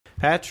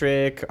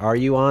Patrick, are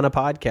you on a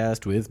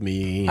podcast with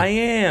me? I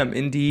am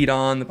indeed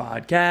on the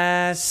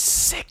podcast.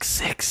 Sick,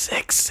 sick,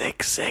 sick,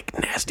 sick, sick,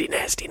 nasty,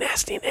 nasty,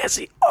 nasty,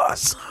 nasty,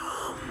 awesome.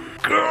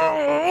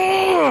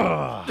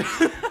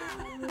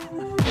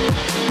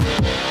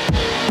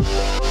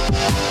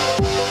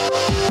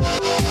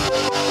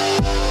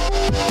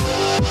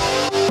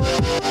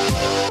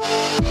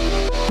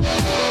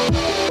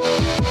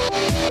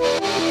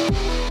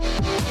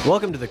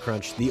 Welcome to The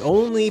Crunch, the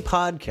only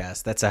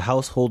podcast that's a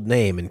household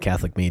name in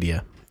Catholic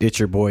media. It's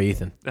your boy,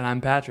 Ethan. And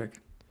I'm Patrick.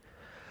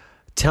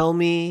 Tell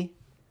me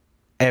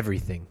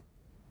everything.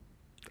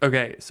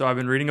 Okay, so I've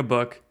been reading a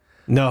book.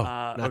 No,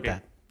 not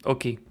okay.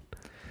 that.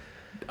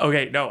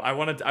 Okay, no, I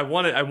want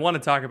to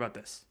talk about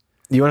this.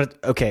 You want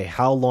to? Okay,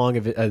 how long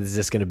is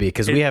this going to be?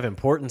 Because we have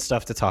important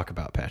stuff to talk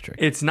about, Patrick.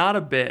 It's not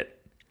a bit,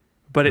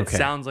 but it Okay.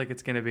 sounds like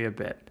it's going to be a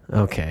bit.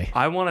 Okay.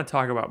 I want to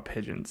talk about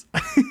pigeons.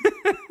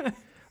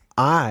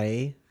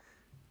 I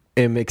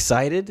am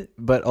excited,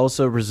 but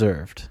also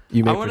reserved.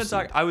 You may I want to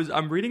proceed. talk.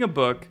 I'm reading a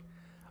book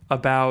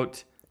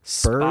about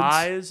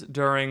spies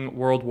during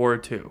World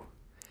War II.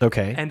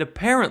 Okay. And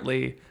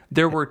apparently,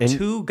 there were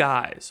two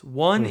guys,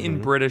 one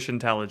in British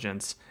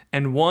intelligence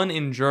and one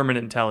in German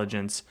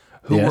intelligence,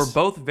 who Yes. were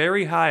both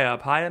very high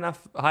up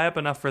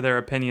enough for their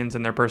opinions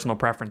and their personal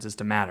preferences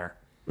to matter.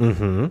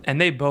 Mm-hmm.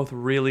 And they both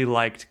really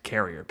liked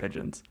carrier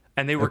pigeons.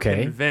 And they were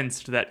Okay.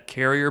 convinced that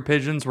carrier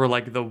pigeons were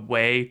like the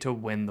way to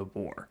win the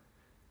war.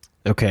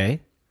 Okay.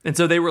 And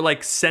so they were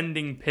like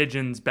sending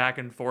pigeons back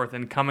and forth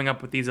and coming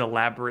up with these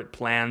elaborate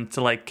plans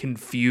to like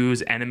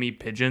confuse enemy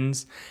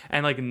pigeons.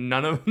 And like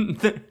none of them,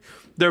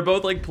 they're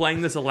both like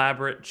playing this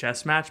elaborate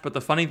chess match. But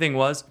the funny thing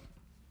was,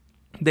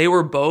 they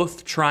were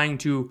both trying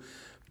to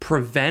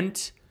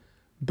prevent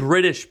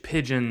British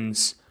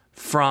pigeons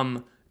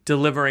from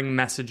delivering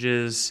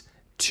messages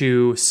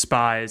to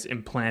spies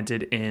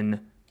implanted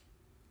in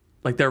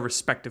like their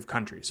respective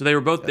countries. So they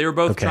were both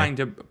Okay. trying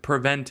to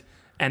prevent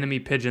enemy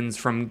pigeons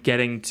from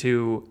getting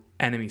to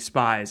enemy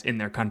spies in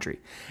their country.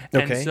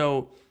 Okay. And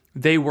so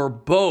they were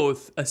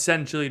both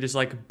essentially just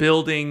like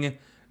building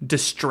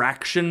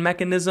distraction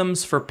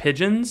mechanisms for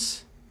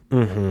pigeons,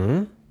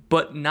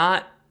 but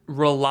not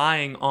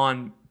relying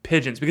on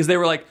pigeons, because they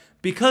were like,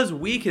 because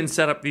we can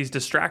set up these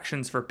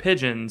distractions for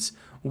pigeons,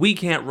 we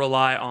can't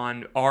rely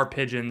on our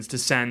pigeons to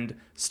send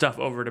stuff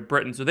over to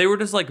Britain. So they were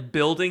just like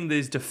building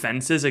these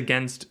defenses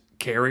against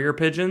carrier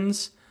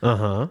pigeons.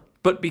 Uh-huh.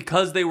 But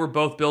because they were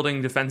both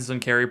building defenses on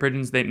carrier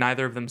pigeons,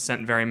 neither of them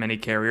sent very many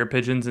carrier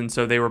pigeons, and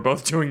so they were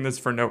both doing this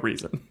for no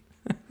reason.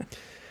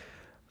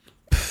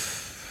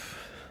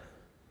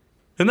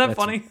 Isn't that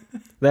funny?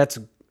 That's,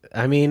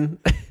 I mean,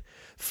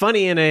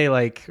 funny in a,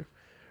 like,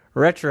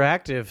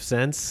 retroactive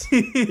sense.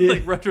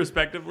 Like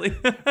retrospectively.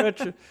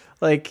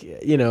 Like,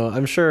 you know,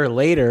 I'm sure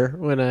later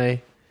when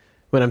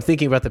I'm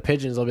thinking about the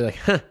pigeons, I'll be like,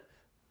 huh,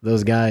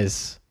 those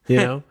guys, you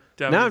know?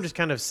 Now I'm just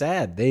kind of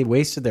sad. They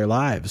wasted their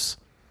lives.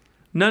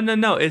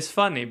 No. It's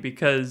funny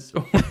because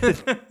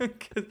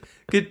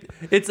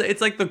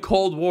it's like the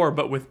Cold War,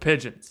 but with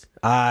pigeons.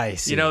 I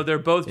see. You know, they're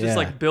both just Yeah.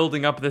 like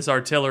building up this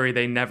artillery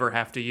they never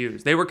have to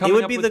use. They were It coming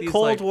would up be with the these,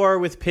 Cold like, War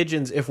with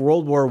pigeons if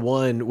World War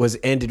I was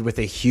ended with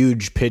a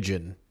huge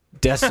pigeon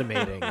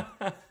decimating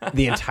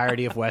the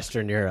entirety of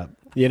Western Europe.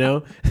 You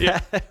know?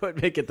 Yeah. That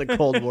would make it the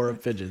Cold War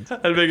of pigeons.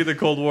 I'd make it the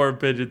Cold War of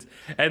pigeons.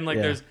 And like,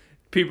 Yeah. there's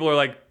people are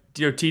like,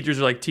 you know,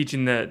 teachers are like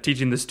teaching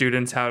the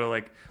students how to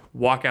like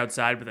walk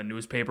outside with a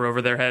newspaper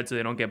over their head so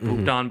they don't get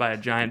pooped on by a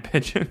giant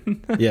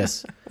pigeon.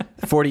 Yes.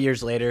 40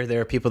 years later, there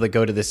are people that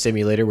go to the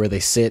simulator where they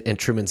sit at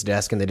Truman's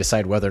desk and they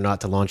decide whether or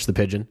not to launch the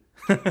pigeon.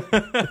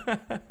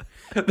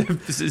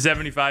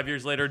 75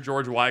 years later,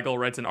 George Weigel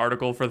writes an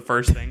article for the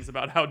First Things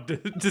about how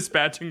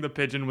dispatching the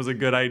pigeon was a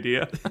good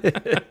idea.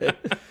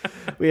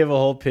 We have a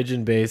whole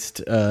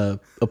pigeon-based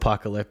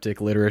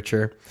apocalyptic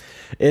literature.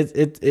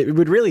 It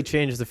would really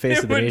change the face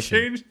It of the would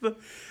nation.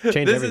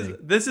 change everything.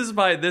 This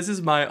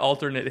is my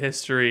alternate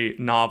history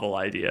novel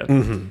idea.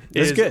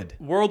 That's Is good.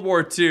 World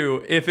War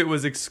II, if it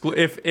was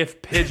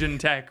if pigeon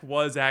tech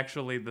was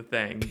actually the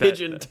thing.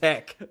 Pigeon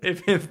tech.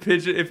 If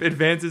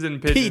advances in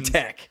pigeons.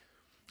 P-tech.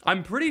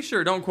 I'm pretty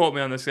sure, don't quote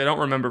me on this, I don't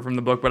remember from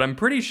the book, but I'm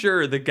pretty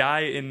sure the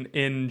guy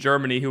in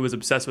Germany who was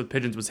obsessed with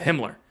pigeons was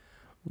Himmler,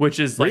 which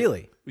is like,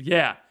 Really?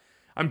 Yeah.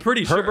 I'm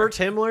pretty sure. Herbert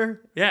Himmler?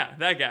 Yeah,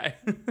 that guy.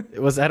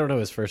 I don't know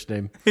his first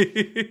name.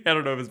 I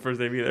don't know his first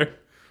name either.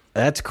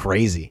 That's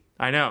crazy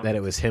I know. that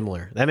it was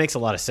Himmler. That makes a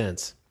lot of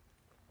sense.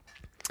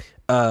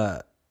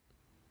 I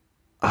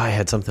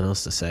had something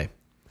else to say.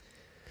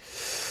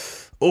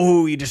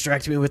 Oh, you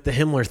distracted me with the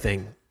Himmler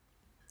thing.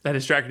 That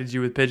distracted you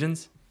with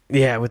pigeons?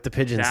 Yeah, with the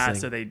pigeons Yeah, thing.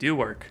 so they do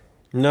work.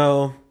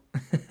 No.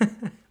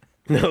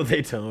 No,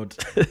 they don't.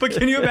 But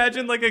can you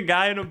imagine like a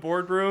guy in a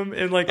boardroom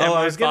in like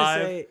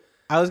MI5?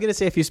 I was gonna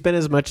say if you spend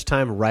as much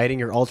time writing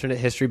your alternate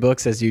history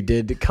books as you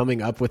did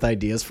coming up with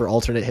ideas for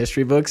alternate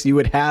history books, you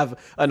would have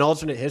an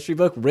alternate history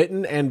book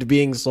written and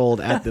being sold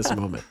at this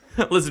moment.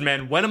 Listen,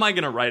 man, when am I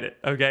going to write it?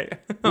 Okay.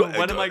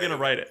 When am I going to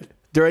write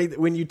it?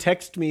 When you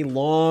text me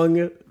long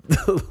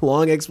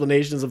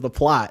explanations of the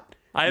plot,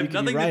 I have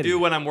nothing to do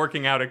when I'm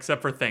working out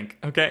except for think.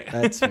 Okay,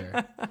 that's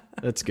fair.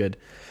 That's good.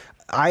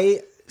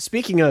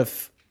 Speaking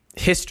of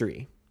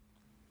history,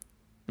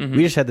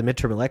 we just had the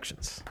midterm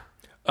elections.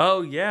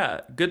 Oh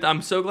yeah, good.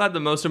 I'm so glad the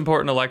most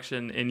important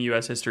election in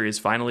U.S. history is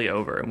finally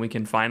over, and we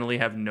can finally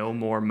have no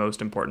more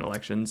most important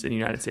elections in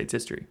United States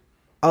history.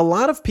 A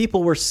lot of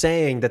people were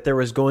saying that there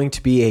was going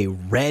to be a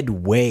red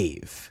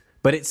wave,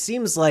 but it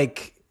seems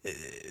like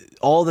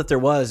all that there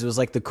was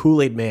like the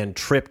Kool-Aid man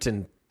tripped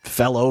and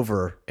fell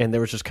over, and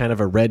there was just kind of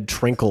a red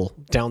trinkle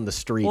down the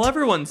street. Well,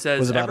 everyone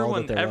says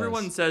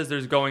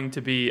there's going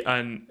to be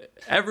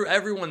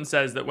everyone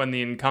says that when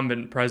the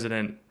incumbent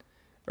president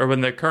or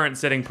when the current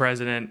sitting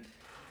president,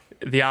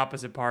 the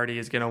opposite party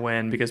is going to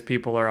win because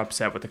people are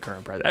upset with the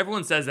current president.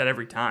 Everyone says that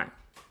every time.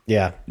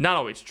 Yeah. Not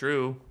always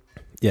true.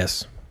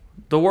 Yes.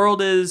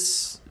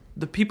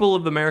 The people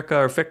of America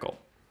are fickle.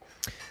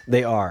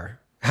 They are.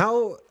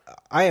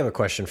 I have a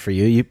question for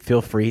you. You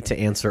feel free to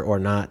answer or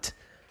not.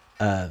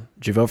 Did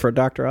you vote for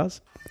Dr.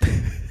 Oz?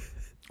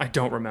 I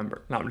don't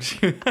remember. No, I'm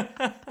just You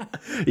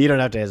don't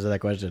have to answer that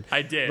question.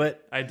 I did.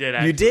 But I did.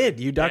 Actually. You did.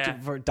 You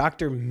for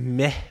Dr.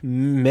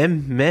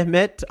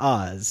 Mehmet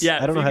Oz.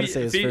 Yeah, I don't know how to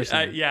say his first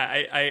name.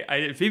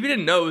 I Phoebe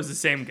didn't know it was the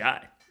same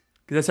guy.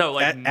 Because that's how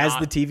as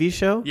the TV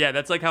show. Yeah,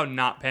 that's like how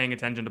not paying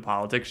attention to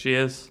politics she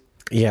is.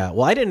 Yeah,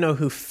 well, I didn't know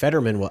who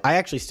Fetterman was. I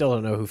actually still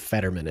don't know who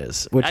Fetterman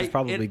is, which is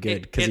probably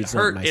good because he's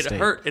not in my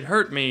state. It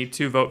hurt me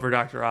to vote for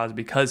Dr. Oz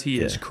because he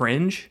is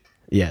cringe.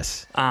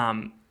 Yes.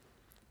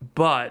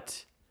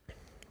 But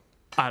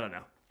I don't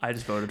know. I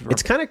just voted for him.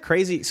 It's kind of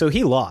crazy. So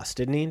he lost,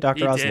 didn't he?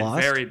 Dr. Oz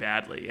lost very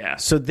badly. Yeah.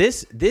 So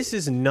this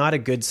is not a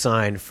good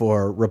sign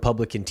for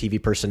Republican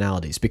TV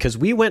personalities because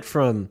we went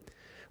from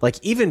like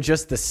even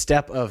just the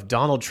step of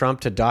Donald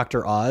Trump to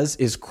Dr. Oz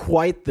is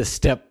quite the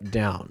step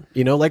down.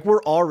 You know, like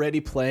we're already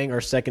playing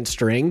our second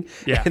string,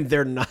 and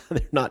they're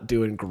not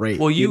doing great.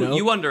 Well,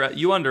 you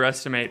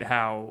underestimate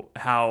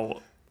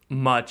how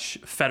much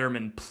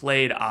Fetterman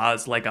played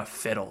Oz like a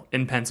fiddle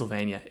in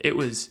Pennsylvania. It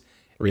was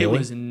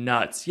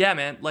nuts. Yeah,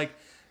 man. Like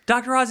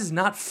Dr. Oz is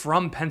not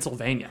from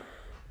Pennsylvania.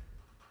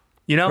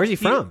 You know, where's he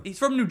from? He's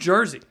from New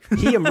Jersey.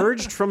 He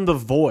emerged from the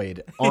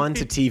void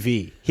onto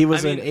TV. He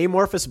was an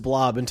amorphous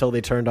blob until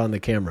they turned on the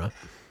camera.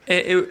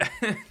 It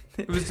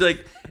was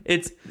like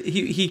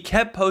he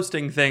kept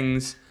posting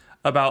things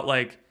about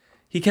like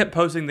trying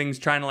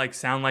to like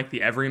sound like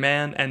the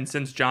everyman. And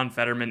since John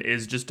Fetterman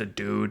is just a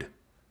dude,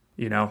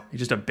 you know, he's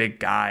just a big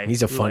guy.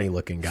 He's a funny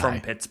looking guy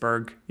from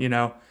Pittsburgh. You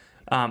know,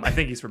 I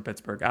think he's from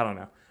Pittsburgh. I don't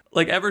know.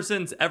 Like ever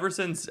since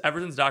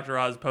Dr.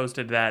 Oz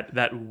posted that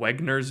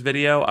Wegner's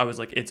video, I was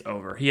like, it's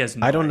over. He has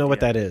no I don't know idea. what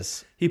that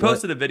is. He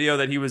posted a video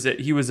that he was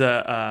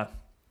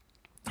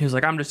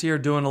like, I'm just here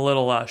doing a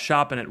little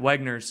shopping at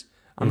Wegner's.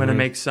 I'm gonna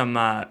make some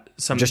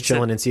just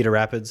chilling in Cedar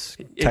Rapids.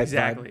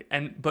 Exactly.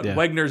 Vibe. But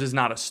Wegner's is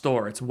not a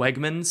store; it's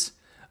Wegmans.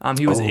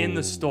 He was in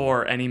the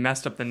store and he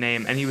messed up the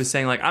name, and he was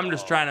saying like, I'm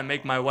just trying to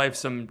make my wife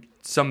some,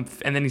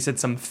 and then he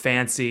said some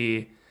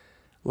fancy,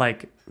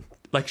 like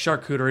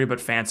charcuterie but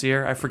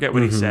fancier. I forget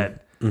what he said.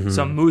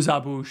 Some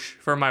mouzabouche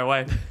for my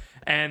wife,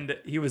 and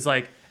he was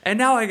like, and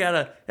now I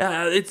gotta.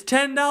 It's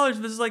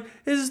 $10.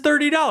 This is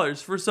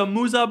 $30 for some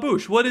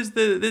mouzabouche. What is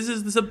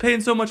this? I'm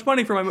paying so much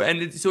money for my,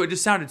 and so it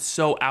just sounded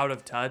so out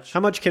of touch. How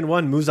much can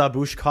one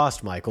mouzabouche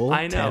cost, Michael?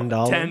 I know,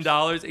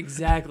 $10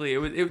 exactly.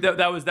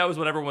 That was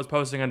what everyone was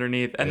posting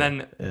underneath, and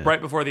then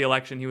right before the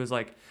election, he was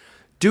like,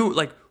 "Dude,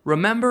 like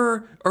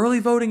remember, early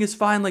voting is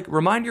fine. Like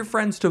remind your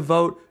friends to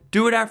vote.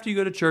 Do it after you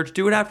go to church.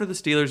 Do it after the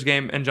Steelers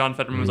game." And John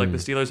Fetterman was like, "The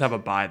Steelers have a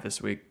bye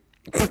this week."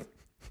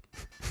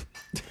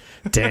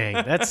 Dang,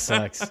 that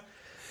sucks.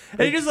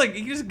 And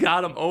he just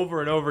got him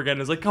over and over again.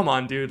 It's like, come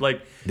on, dude.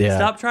 Like,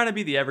 stop trying to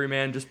be the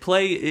everyman. Just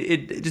play.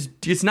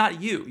 It's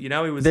not you. You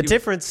know,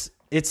 difference.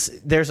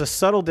 There's a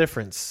subtle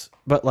difference,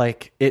 but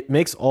like it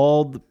makes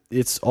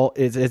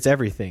it's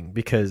everything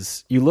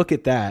because you look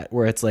at that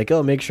where it's like,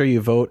 oh, make sure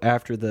you vote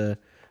after the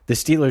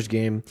Steelers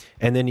game,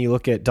 and then you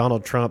look at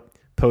Donald Trump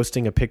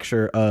posting a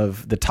picture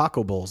of the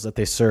taco bowls that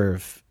they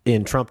serve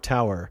in Trump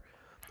Tower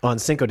on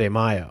Cinco de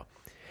Mayo.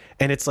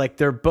 And it's like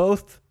they're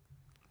both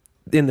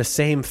in the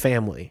same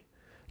family,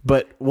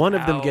 but one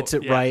of them gets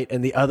it right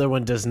and the other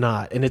one does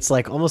not. And it's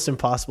like almost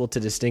impossible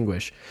to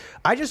distinguish.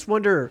 I just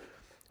wonder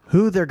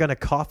who they're going to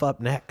cough up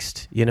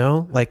next, you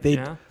know? Like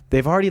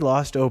they've already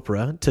lost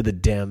Oprah to the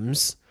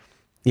Dems.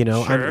 You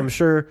know,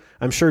 sure.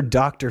 I'm sure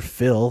Dr.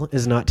 Phil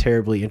is not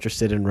terribly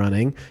interested in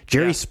running.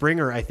 Jerry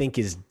Springer, I think,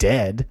 is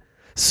dead.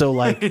 So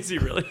like, is he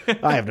really?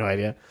 I have no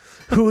idea.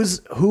 Who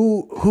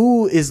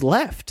is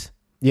left?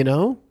 You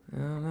know, I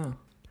don't know.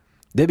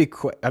 They'd be.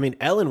 I mean,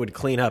 Ellen would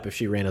clean up if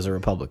she ran as a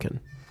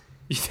Republican.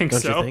 You think Don't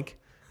so? You think?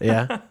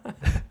 Yeah.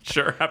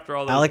 Sure. After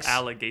all those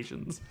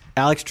allegations.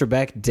 Alex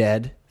Trebek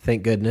dead.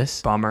 Thank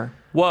goodness. Bummer.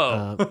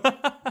 Whoa.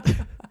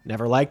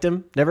 Never liked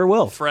him. Never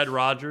will. Fred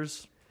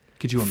Rogers.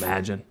 Could you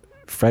imagine?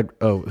 Fred.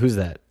 Oh, who's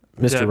that?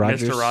 Mr.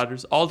 Rogers. Mr.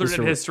 Rogers.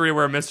 Alternate history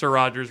where Mr.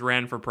 Rogers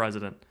ran for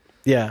president.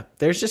 Yeah,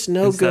 there's just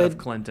no Instead good of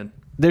Clinton.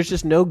 There's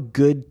just no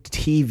good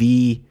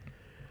TV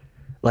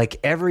Like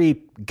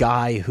every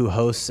guy who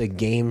hosts a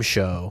game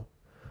show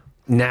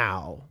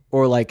now,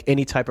 or like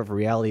any type of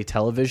reality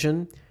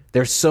television,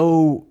 they're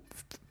so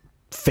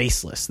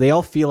faceless. They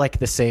all feel like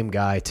the same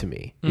guy to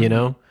me, you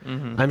know?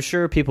 I'm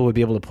sure people would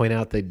be able to point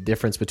out the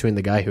difference between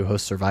the guy who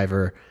hosts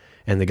Survivor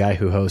and the guy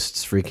who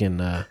hosts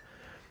freaking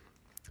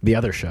the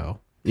other show,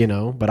 you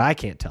know? But I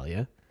can't tell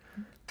you.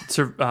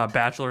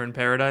 Bachelor in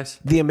Paradise.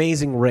 The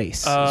Amazing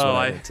Race. Oh, is what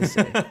I meant to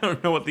say. I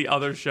don't know what the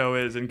other show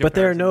is. But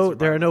there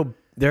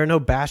are no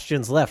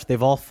bastions left.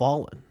 They've all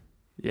fallen.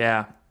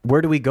 Yeah.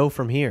 Where do we go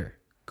from here?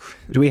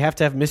 Do we have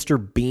to have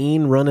Mr.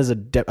 Bean run as a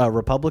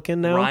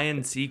Republican now?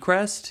 Ryan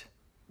Seacrest.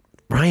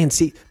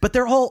 But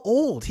they're all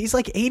old. He's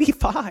like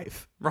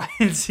 85. Ryan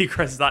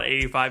Seacrest is not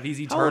 85. He's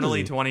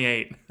eternally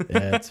 28. Yeah,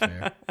 that's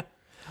fair.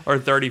 Or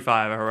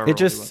 35, or however. It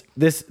just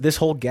this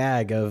whole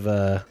gag of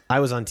I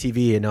was on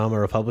TV and now I'm a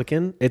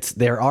Republican.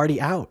 They're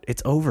already out.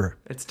 It's over.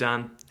 It's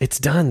done. It's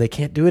done. They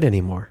can't do it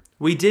anymore.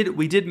 We did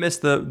miss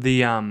the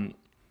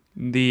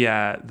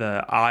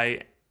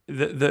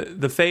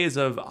phase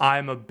of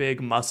I'm a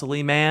big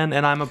muscly man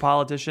and I'm a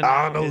politician.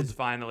 Is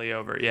finally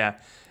over. Yeah.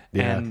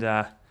 And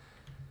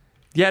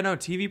no,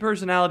 TV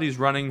personalities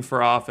running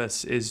for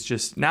office is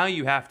just, now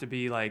you have to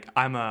be like,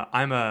 I'm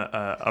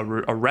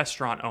a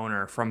restaurant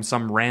owner from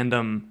some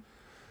random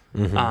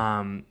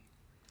and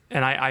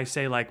I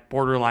say like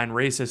borderline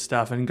racist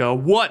stuff and go,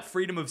 what,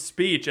 freedom of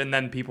speech, and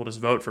then people just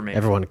vote for me.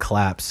 Everyone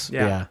claps.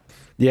 Yeah,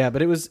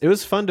 but it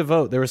was fun to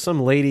vote. There was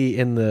some lady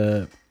in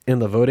the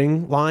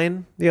voting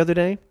line the other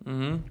day.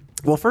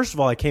 Well, first of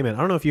all, I came in, I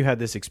don't know if you had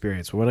this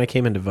experience, but when I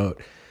came in to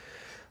vote,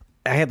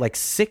 I had like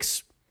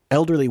 6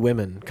 elderly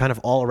women kind of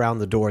all around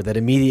the door that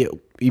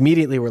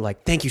immediately were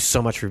like, thank you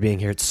so much for being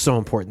here. It's so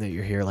important that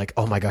you're here. Like,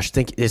 oh my gosh,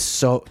 thank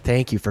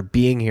you for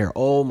being here.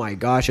 Oh my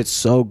gosh, it's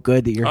so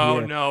good that you're here. Oh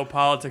no,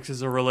 politics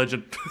is a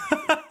religion.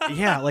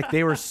 Yeah, like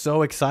they were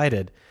so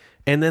excited.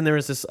 And then there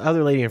was this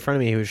other lady in front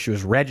of me she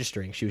was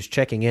registering. She was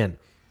checking in.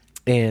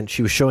 And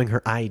she was showing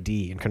her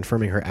ID and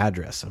confirming her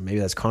address. So maybe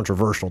that's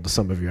controversial to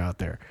some of you out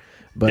there.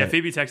 But yeah,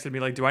 Phoebe texted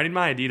me like, do I need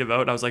my ID to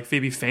vote? I was like,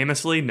 Phoebe,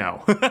 famously,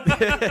 no.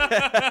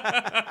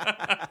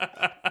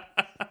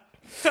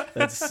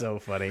 That's so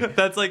funny.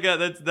 That's like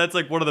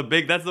one of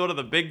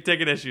the big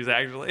ticket issues,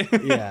 actually.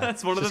 Yeah,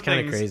 that's one of the things.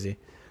 Kind of crazy.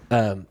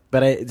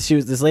 But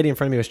this lady in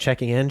front of me was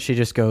checking in. She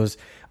just goes,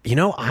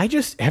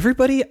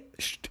 everybody,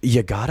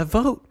 you gotta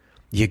vote.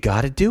 You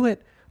gotta do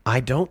it.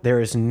 There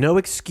is no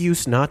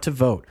excuse not to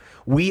vote.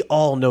 We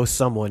all know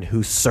someone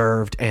who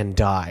served and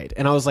died.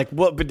 And I was like,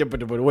 what? Wait a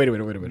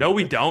minute. No,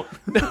 we don't.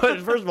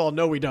 First of all,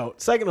 no, we don't.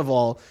 Second of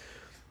all,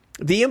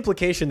 the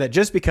implication that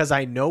just because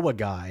I know a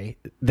guy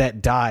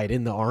that died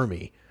in the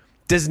army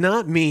does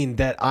not mean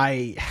that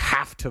I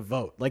have to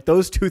vote. Like,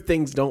 those two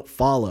things don't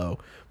follow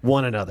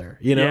one another,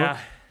 you know? Yeah.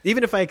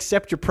 Even if I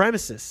accept your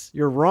premises,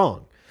 you're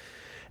wrong.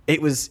 It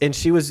was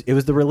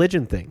the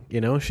religion thing, you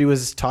know? She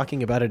was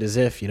talking about it as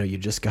if, you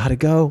just got to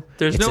go.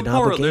 There's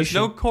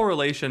no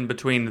correlation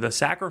between the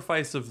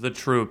sacrifice of the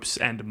troops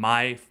and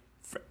my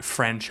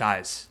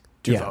franchise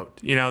to vote.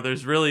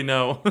 There's really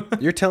no...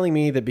 You're telling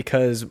me that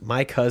because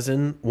my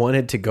cousin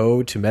wanted to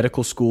go to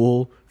medical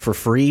school for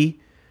free,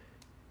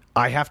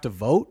 I have to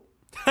vote?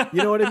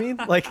 You know what I mean?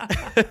 Like,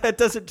 that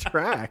doesn't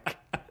track.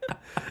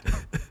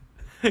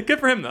 Good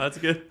for him, though. That's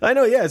good. I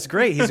know, yeah, it's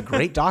great. He's a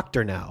great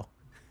doctor now.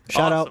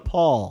 Shout out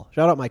Paul.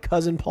 Shout out my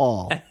cousin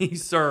Paul. He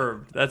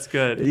served. That's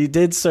good. He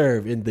did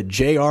serve in the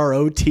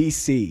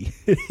JROTC.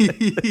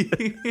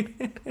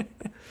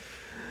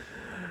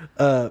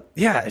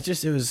 Yeah,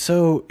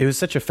 it was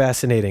such a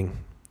fascinating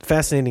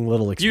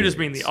little experience. You just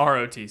mean the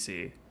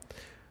ROTC.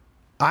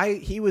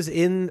 He was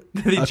in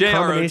the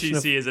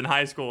JROTC is in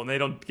high school and they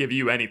don't give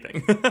you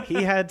anything.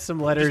 He had some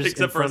letters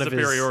except for a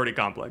superiority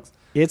complex.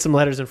 He had some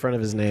letters in front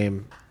of his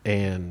name,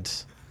 and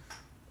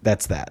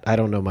that's that. I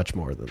don't know much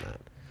more than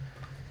that.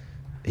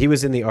 He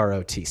was in the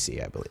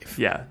ROTC, I believe.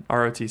 Yeah,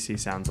 ROTC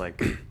sounds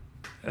like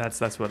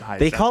that's what high.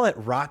 They call it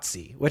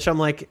ROTC, which I'm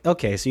like,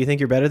 okay, so you think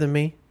you're better than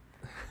me?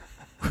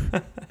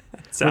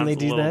 Sounds a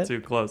little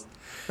too close.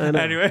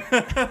 Anyway,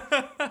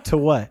 to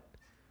what?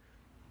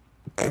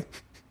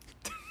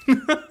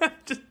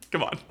 Just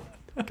come on.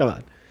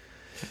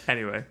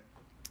 Anyway,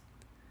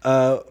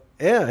 yeah.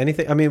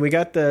 Anything? I mean, we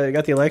got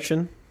the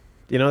election.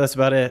 That's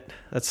about it.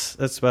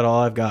 That's about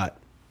all I've got.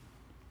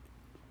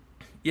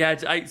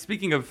 Yeah,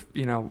 speaking of,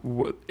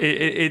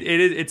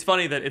 it's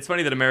funny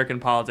that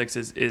American politics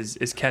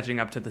is catching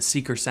up to the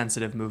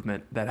seeker-sensitive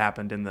movement that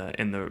happened in the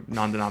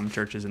non-denominational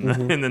churches in the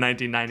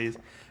 1990s.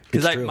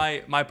 Because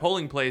my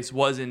polling place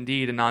was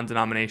indeed a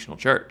non-denominational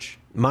church.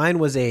 Mine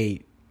was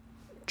a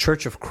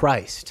Church of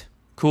Christ.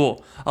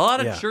 Cool. A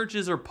lot of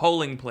churches are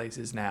polling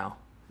places now.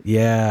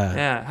 Yeah.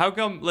 Yeah. How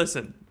come?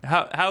 Listen.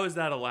 How is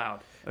that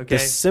allowed? Okay.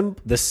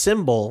 The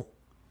symbol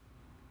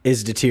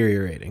is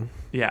deteriorating.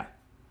 Yeah.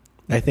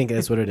 I think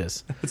that's what it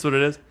is. That's what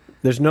it is.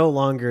 The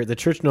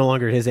church no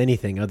longer has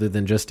anything other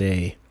than just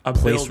a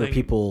place building, where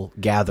people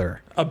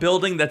gather. A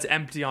building that's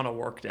empty on a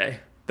work day.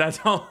 That's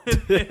all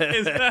it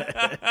is.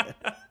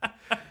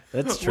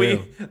 That's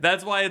true.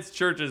 That's why it's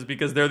churches,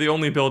 because they're the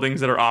only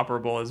buildings that are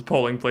operable as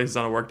polling places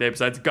on a workday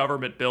besides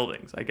government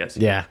buildings, I guess.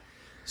 Yeah.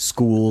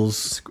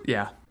 Schools.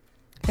 Yeah.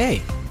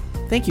 Hey,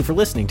 thank you for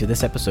listening to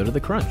this episode of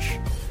The Crunch.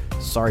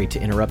 Sorry to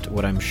interrupt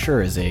what I'm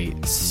sure is a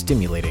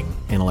stimulating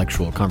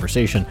intellectual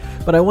conversation,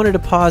 but I wanted to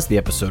pause the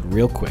episode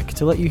real quick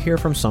to let you hear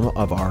from some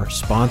of our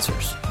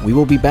sponsors. We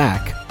will be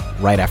back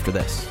right after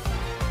this.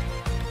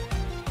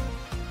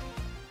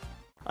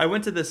 I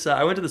went to this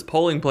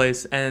polling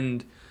place,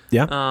 and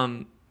Yeah.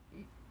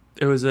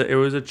 it was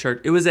a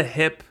church. It was a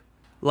hip,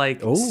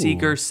 like, Ooh.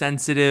 seeker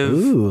sensitive.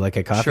 Ooh, like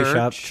a coffee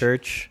shop church.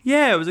 church.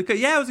 Yeah, it was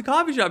a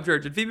coffee shop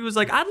church, and Phoebe was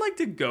like, "I'd like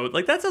to go.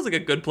 Like, that sounds like a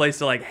good place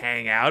to like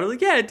hang out." I'm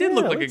like, yeah, it did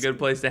look like a good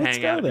place to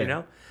hang go out. there. You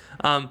know,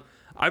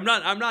 I'm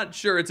not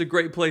sure it's a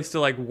great place to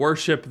like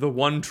worship the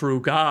one true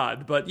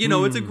God, but you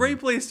know, it's a great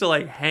place to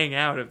like hang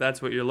out if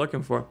that's what you're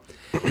looking for.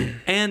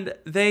 And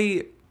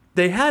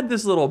they had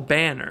this little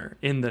banner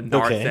in the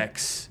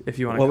narthex, if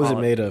you want to call it. What was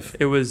it made of?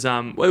 It was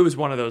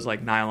one of those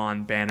like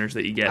nylon banners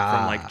that you get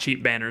from like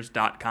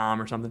cheapbanners.com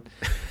or something.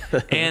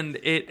 And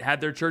it had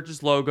their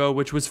church's logo,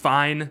 which was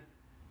fine.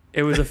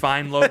 It was a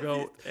fine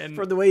logo. And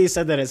From the way you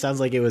said that, it sounds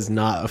like it was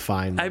not a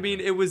fine logo. I mean,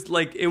 it was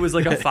like a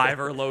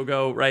Fiverr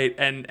logo, right?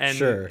 And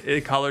Sure.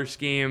 a color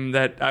scheme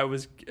that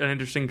was an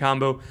interesting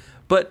combo.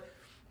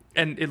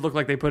 And it looked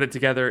like they put it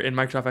together in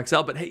Microsoft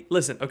Excel. But hey,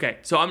 listen, okay.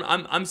 So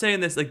I'm saying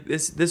this like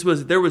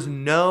there was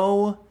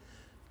no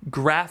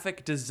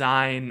graphic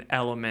design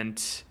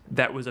element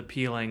that was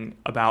appealing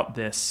about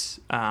this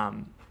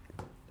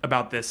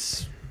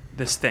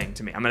this thing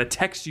to me. I'm gonna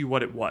text you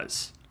what it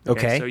was.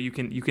 Okay. So you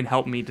can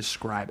help me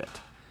describe it.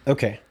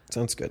 Okay,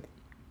 sounds good.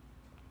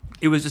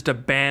 It was just a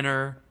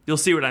banner. You'll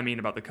see what I mean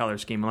about the color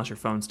scheme, unless your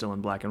phone's still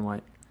in black and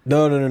white.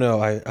 No.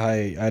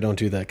 I don't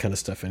do that kind of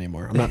stuff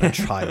anymore. I'm not a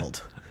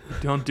child.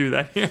 Don't do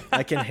that here.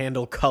 I can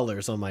handle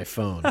colors on my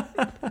phone.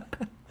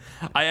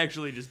 I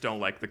actually just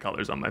don't like the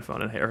colors on my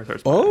phone. It hurts my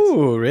eyes.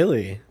 Oh,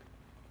 really?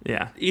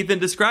 Yeah, Ethan,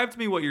 describe to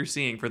me what you're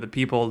seeing for the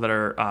people that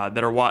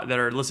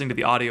are listening to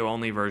the audio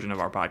only version of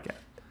our podcast.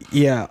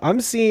 Yeah,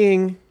 I'm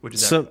seeing Which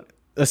is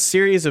a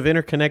series of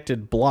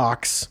interconnected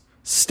blocks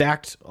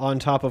stacked on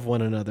top of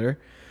one another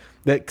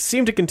that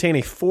seem to contain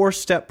a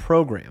 4-step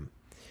program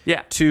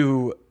Yeah.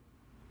 to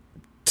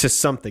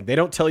something. They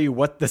don't tell you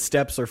what the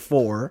steps are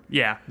for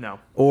Yeah. No.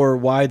 or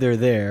why they're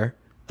there.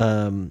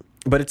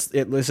 But it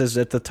says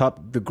at the top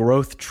the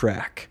growth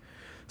track.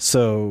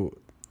 So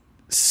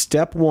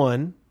step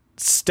one.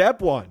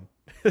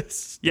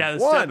 Yeah, the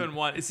step in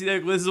one. See,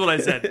 this is what I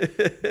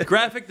said.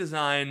 Graphic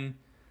design,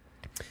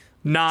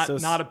 not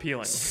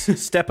appealing.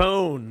 Step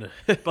own.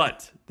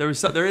 But there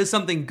is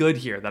something good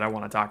here that I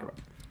want to talk about.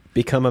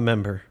 Become a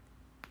member.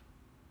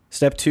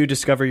 Step 2,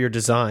 discover your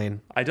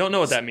design. I don't know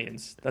what that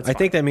means. I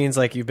think that means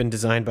like you've been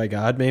designed by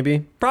God, maybe.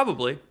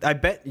 Probably. I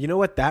bet, you know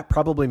what that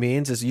probably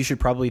means is you're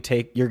going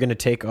to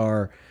take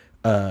our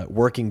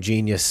working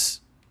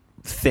genius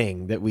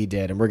thing that we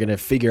did, and we're going to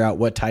figure out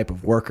what type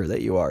of worker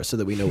that you are so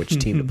that we know which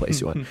team to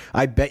place you on.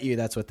 I bet you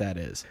that's what that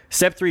is.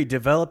 Step 3,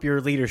 develop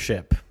your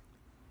leadership.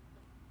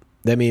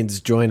 That means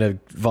join a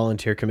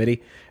volunteer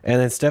committee. And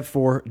then step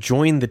 4,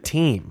 join the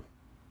team.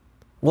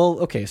 Well,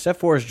 okay, step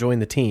 4 is join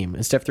the team,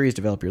 and step 3 is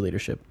develop your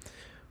leadership.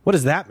 What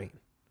does that mean?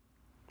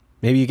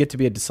 Maybe you get to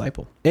be a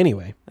disciple.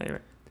 Anyway,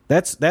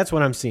 that's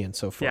what I'm seeing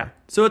so far. Yeah.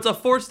 So it's a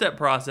 4-step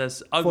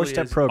process. Ugly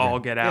 4-step as program. all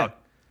get out. Yeah.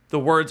 The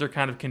words are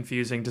kind of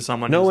confusing to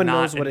someone No who's one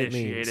not knows what it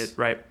initiated, means.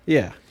 right?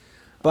 Yeah.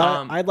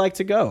 But I'd like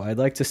to go. I'd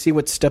like to see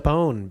what step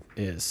own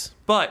is.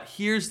 But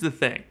here's the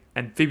thing,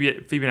 and Phoebe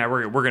and I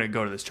we're going to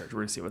go to this church.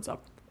 We're going to see what's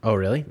up. Oh,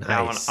 really?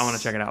 Nice. I want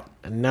to check it out.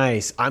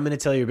 Nice. I'm going to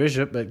tell your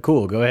bishop, but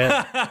cool. Go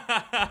ahead.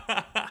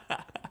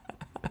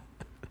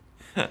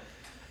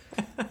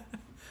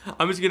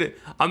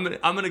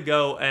 I'm gonna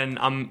go, and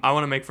I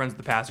want to make friends with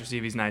the pastor, see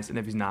if he's nice, and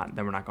if he's not,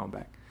 then we're not going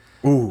back.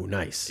 Ooh,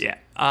 nice. Yeah.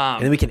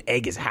 And then we can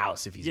egg his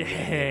house if he's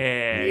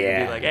Yeah.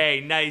 Yeah. Be like,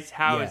 hey, nice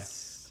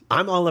house.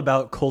 I'm all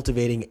about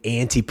cultivating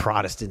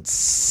anti-Protestant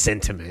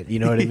sentiment. You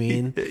know what I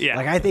mean? Yeah.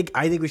 Like I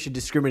think we should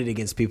discriminate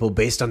against people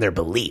based on their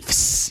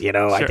beliefs. You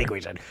know, I Sure. think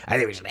we should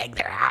egg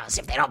their house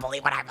if they don't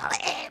believe what I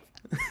believe.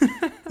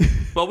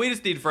 Well, we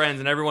just need friends,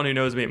 and everyone who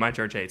knows me at my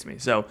church hates me.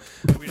 So,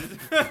 we just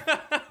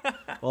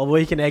Well,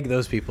 we can egg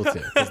those people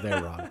too because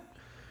they're wrong.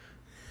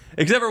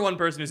 except for one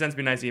person who sends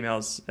me nice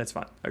emails. That's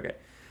fine. Okay.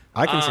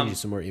 I can send you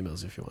some more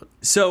emails if you want.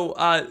 So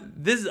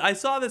I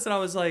saw this and I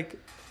was like,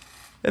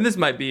 and this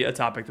might be a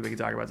topic that we can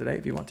talk about today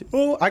if you want to.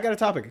 Oh, I got a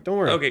topic. Don't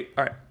worry. Okay,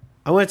 all right.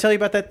 I want to tell you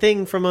about that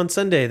thing from on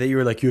Sunday that you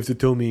were like, you have to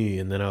tell me,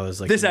 and then I was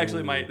like, This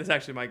actually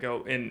 "Ooh." might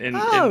go in.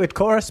 It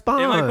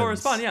corresponds. It might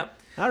correspond. Yeah.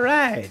 All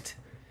right.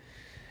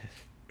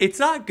 It's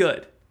not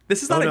good.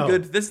 This is not no.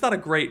 This is not a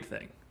great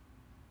thing,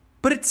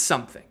 but it's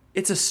something.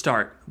 It's a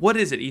start. What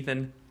is it,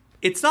 Ethan?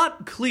 It's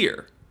not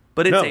clear,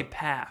 but it's No. a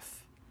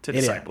path to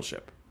is.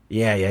 discipleship.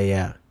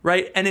 Yeah.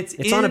 Right? And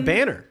it's on a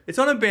banner. It's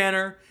on a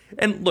banner.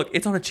 And look,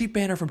 it's on a cheap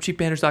banner from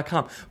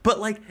cheapbanners.com. But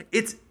like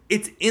it's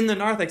in the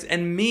narthex,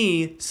 and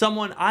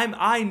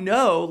I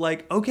know,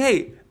 like,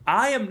 okay,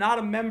 I am not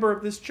a member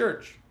of this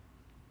church.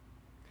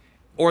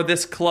 or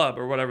this club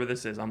or whatever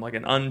this is. I'm like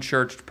an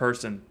unchurched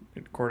person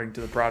according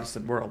to the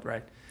Protestant world,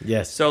 right?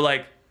 Yes. So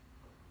like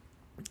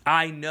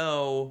I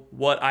know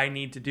what I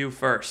need to do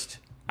first.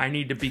 I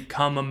need to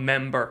become a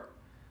member.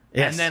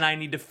 Yes. And then I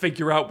need to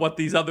figure out what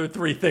these other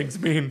 3 things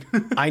mean.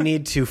 I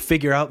need to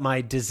figure out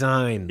my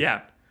design.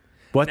 Yeah.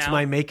 What's Now-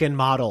 my make and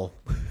model?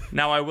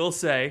 Now, I will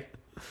say,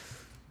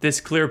 this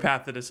clear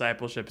path to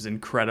discipleship is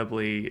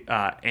incredibly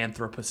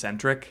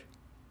anthropocentric.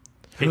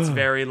 It's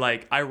very,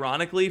 like,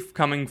 ironically,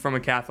 coming from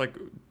a Catholic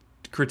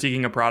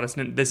critiquing a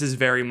Protestant, this is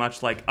very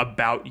much, like,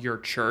 about your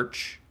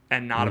church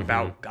and not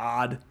about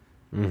God,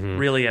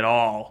 really at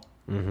all.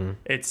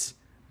 It's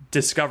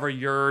discover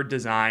your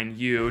design,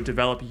 you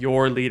develop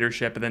your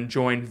leadership, and then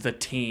join the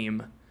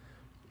team.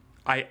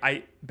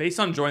 I based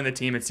on join the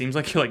team, it seems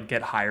like you like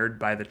get hired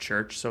by the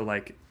church, so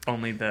like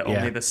only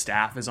the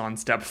staff is on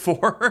step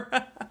 4.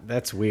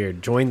 That's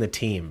weird. Join the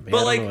team. Yeah, But, I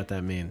don't like- know what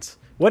that means.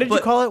 What did you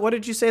call it? What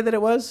did you say that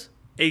it was?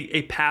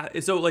 a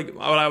path. So like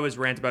what I was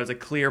rant about is a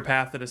clear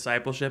path to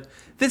discipleship.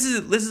 This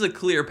is a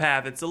clear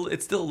path. It's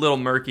still a little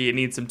murky. It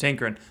needs some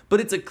tinkering, but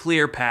it's a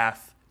clear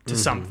path to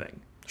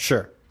something.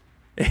 Sure.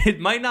 It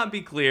might not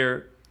be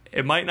clear.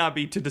 It might not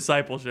be to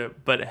discipleship,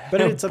 but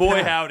it's a boy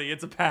path. howdy,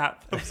 it's a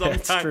path of some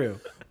That's kind. true.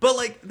 But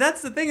like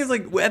that's the thing is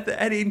like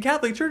in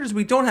Catholic churches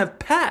we don't have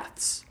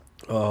paths,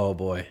 Oh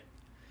boy.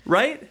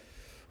 right?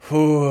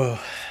 Whew.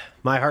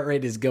 My heart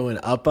rate is going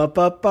up, up,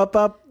 up, up,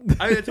 up.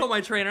 I told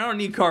my trainer I don't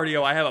need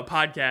cardio. I have a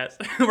podcast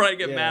where I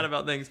get mad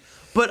about things.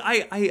 But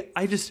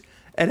I just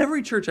at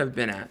every church I've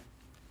been at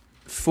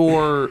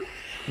for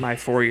my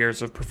 4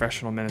 years of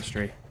professional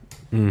ministry,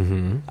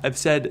 I've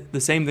said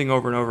the same thing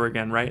over and over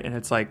again, right? And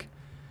it's like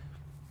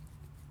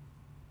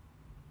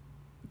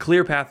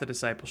clear path to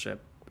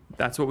discipleship.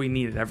 That's what we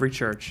need at every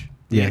church.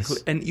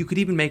 Yes. And you could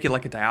even make it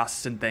like a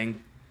diocesan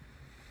thing.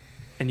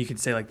 And you could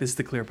say like this is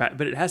the clear path,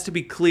 but it has to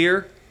be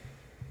clear.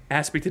 It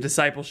has to be to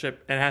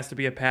discipleship, and it has to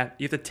be a path.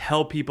 You have to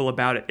tell people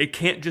about it. It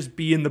can't just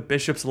be in the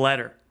bishop's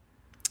letter.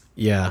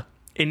 Yeah.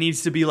 It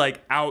needs to be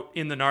like out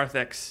in the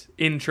narthex,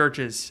 in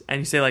churches, and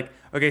you say like,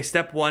 okay,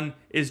 step 1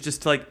 is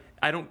just to like,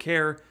 I don't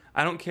care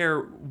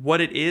what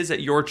it is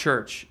at your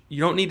church. You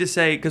don't need to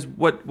say, because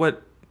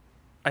what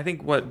I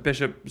think what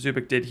Bishop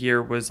Zubik did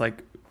here was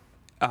like,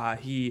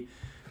 he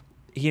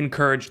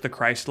encouraged the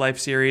Christ Life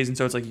series, and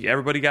so it's like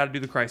everybody got to do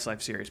the Christ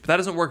Life series, but that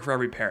doesn't work for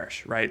every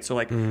parish, right? So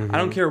like, I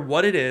don't care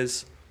what it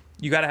is.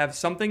 You got to have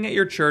something at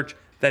your church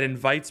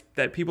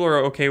that people are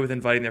okay with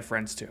inviting their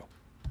friends to.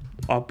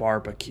 A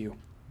barbecue.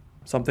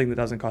 Something that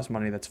doesn't cost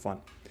money that's fun.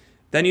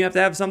 Then you have to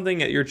have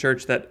something at your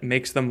church that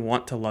makes them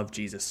want to love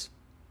Jesus.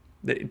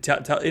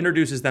 That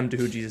introduces them to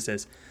who Jesus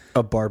is.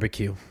 A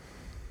barbecue.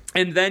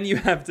 And then you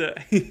have to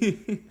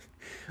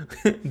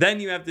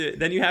then you have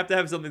to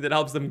have something that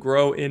helps them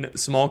grow in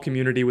small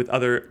community with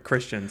other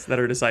Christians that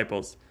are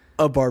disciples.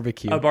 A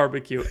barbecue. A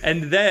barbecue.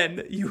 And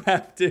then you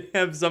have to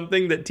have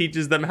something that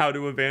teaches them how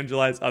to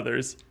evangelize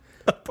others.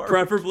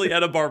 Preferably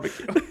at a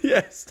barbecue.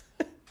 Yes.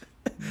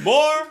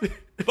 More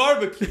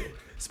barbecue.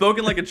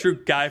 Spoken like a true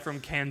guy from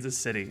Kansas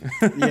City.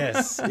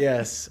 Yes.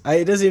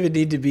 It doesn't even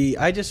need to be.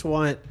 I just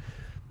want.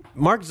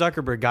 Mark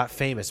Zuckerberg got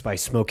famous by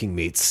smoking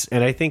meats,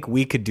 and I think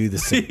we could do the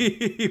same.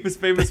 He was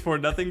famous for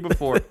nothing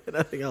before.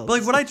 Nothing else. But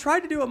like what I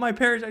tried to do at my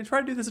parish, I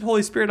tried to do this at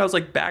Holy Spirit. I was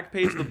like, back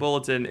page of the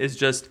bulletin is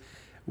just,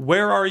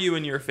 where are you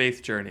in your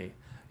faith journey?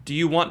 Do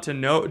you want to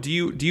know? Do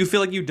you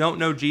feel like you don't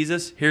know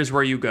Jesus? Here's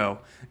where you go.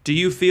 Do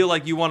you feel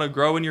like you want to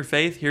grow in your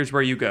faith? Here's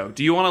where you go.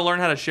 Do you want to learn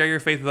how to share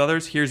your faith with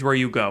others? Here's where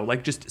you go.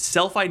 Like just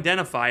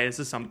self-identify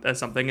as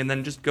something, and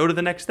then just go to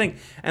the next thing.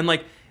 And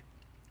like,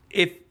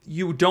 if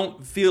you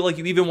don't feel like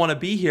you even want to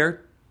be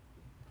here,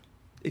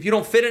 if you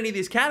don't fit any of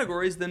these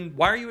categories, then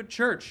why are you at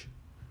church?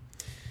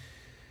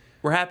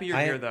 We're happy you're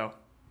here, though.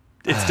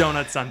 It's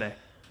Donut Sunday.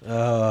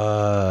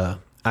 I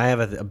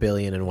have a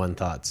billion and one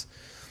thoughts.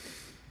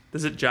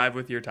 Does it jive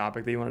with your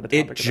topic that you wanted to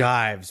It talk about?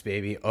 jives,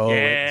 baby. Oh, Yeah,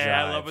 it jives.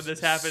 I love when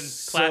this happens.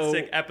 So,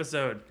 Classic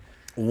episode.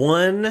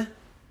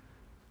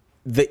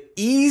 The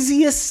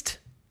easiest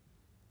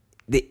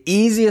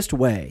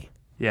way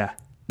Yeah.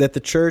 that the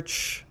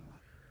church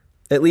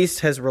at least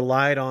has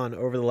relied on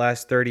over the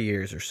last 30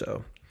 years or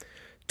so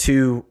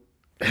to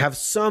have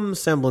some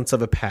semblance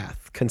of a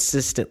path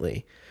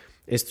consistently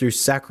is through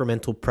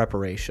sacramental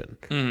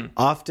preparation.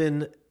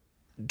 Often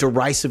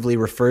derisively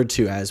referred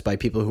to as by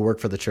people who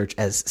work for the church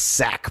as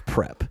sac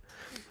prep,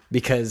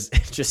 because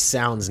it just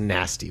sounds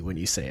nasty when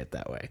you say it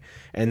that way.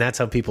 And that's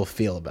how people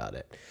feel about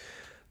it.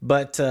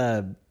 But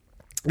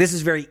this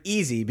is very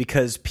easy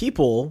because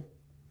people,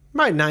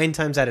 probably 9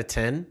 times out of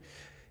 10,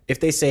 if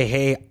they say,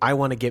 hey, I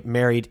want to get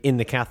married in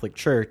the Catholic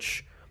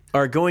Church,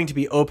 are going to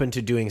be open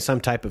to doing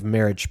some type of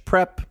marriage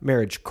prep,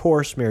 marriage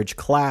course, marriage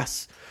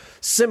class,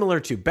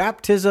 similar to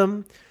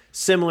baptism,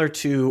 similar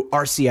to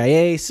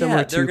RCIA,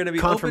 similar they're going to to be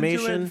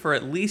confirmation. open to it for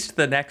at least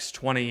the next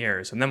 20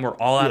 years, and then we're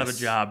all out of a Yes.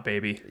 job,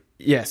 baby.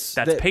 Yes.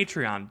 That's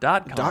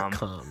patreon.com.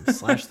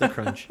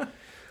 .com/thecrunch.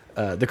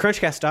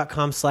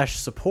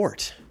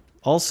 Thecrunchcast.com/support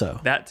also.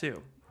 That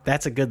too.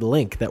 That's a good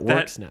link that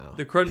works now.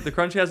 The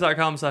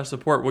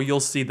crunchcast.com/support where you'll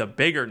see the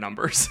bigger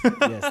numbers.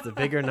 Yes, the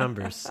bigger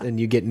numbers, and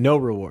you get no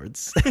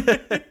rewards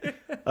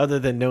other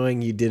than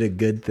knowing you did a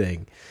good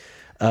thing.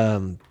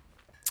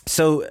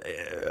 So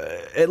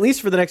at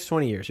least for the next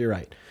 20 years, you're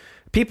right.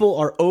 People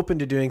are open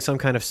to doing some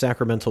kind of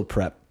sacramental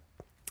prep.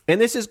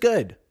 And this is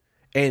good.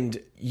 And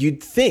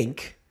you'd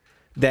think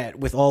that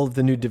with all of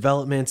the new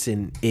developments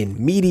in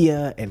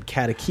media and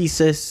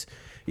catechesis,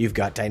 you've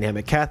got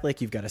Dynamic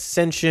Catholic, you've got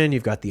Ascension,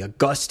 you've got the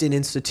Augustine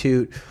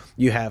Institute,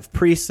 you have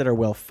priests that are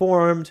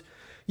well-formed.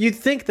 You'd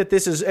think that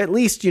this is at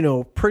least,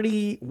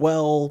 pretty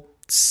well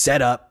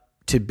set up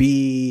to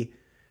be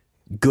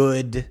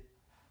good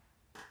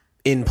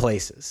in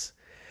places.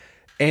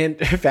 And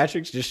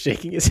Patrick's just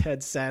shaking his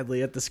head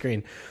sadly at the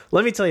screen.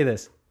 Let me tell you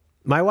this.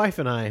 My wife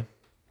and I,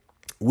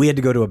 we had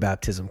to go to a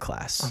baptism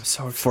class. I'm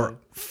so excited.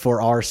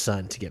 For our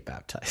son to get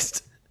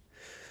baptized.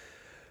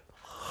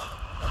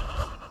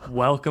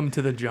 Welcome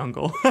to the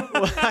jungle. Well,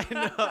 I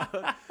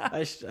know.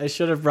 I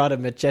should have brought a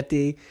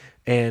machete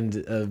and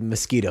a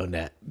mosquito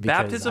net.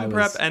 Baptism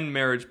prep and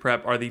marriage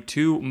prep are the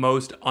two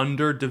most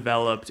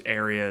underdeveloped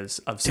areas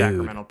of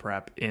sacramental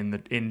prep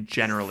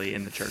generally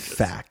in the churches.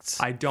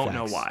 Facts. I don't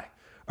know why.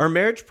 Our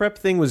marriage prep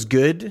thing was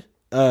good,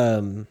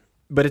 but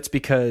it's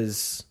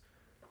because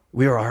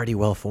we were already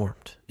well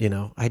formed.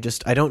 I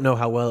don't know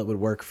how well it would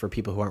work for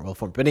people who aren't well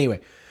formed. But anyway,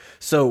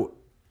 so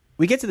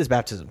we get to this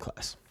baptism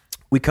class.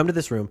 We come to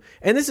this room,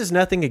 and this is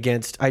nothing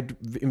against. I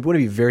want to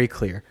be very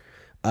clear.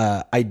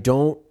 I'm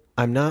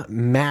not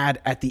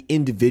mad at the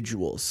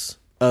individuals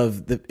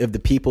of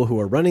the people who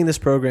are running this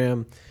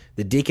program,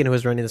 the deacon who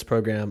is running this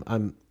program.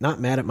 I'm not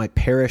mad at my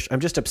parish.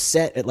 I'm just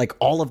upset at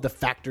all of the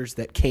factors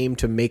that came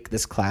to make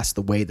this class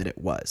the way that it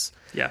was.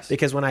 Yes.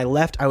 Because when I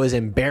left, I was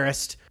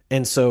embarrassed.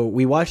 And so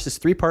we watched this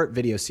 3-part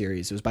video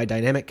series. It was by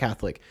Dynamic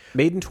Catholic,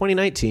 made in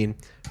 2019.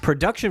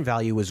 Production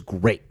value was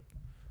great.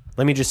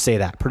 Let me just say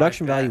that.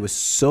 Production value was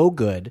so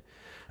good.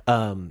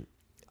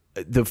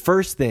 The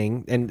first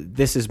thing, and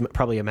this is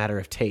probably a matter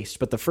of taste,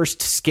 but the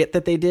first skit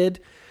that they did,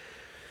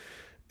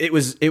 it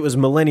was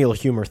millennial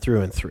humor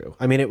through and through.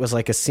 I mean, it was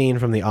like a scene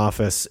from The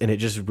Office, and it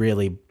just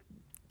really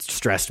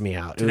stressed me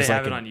out. Do they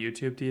have it on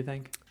YouTube, do you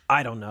think?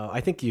 I don't know.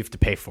 I think you have to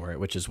pay for it,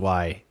 which is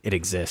why it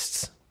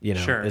exists.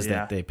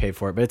 That they pay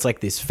for it. But it's like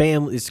these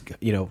families,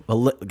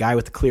 a guy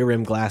with clear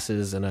rim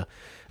glasses and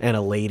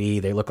a lady.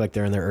 They look like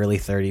they're in their early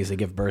 30s. They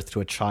give birth to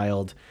a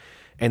child.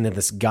 And then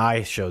this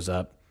guy shows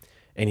up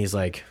and he's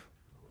like,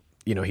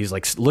 he's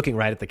like looking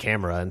right at the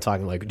camera and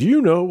talking like, do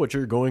you know what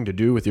you're going to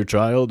do with your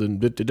child?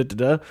 And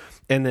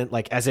and then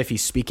like as if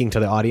he's speaking to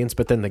the audience.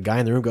 But then the guy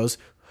in the room goes,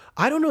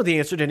 I don't know the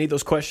answer to any of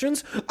those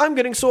questions. I'm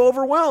getting so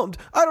overwhelmed.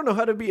 I don't know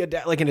how to be a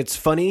dad. And it's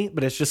funny,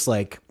 but it's just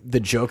like the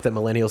joke that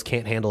millennials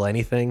can't handle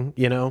anything,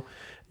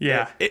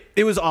 Yeah.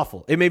 It was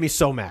awful. It made me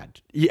so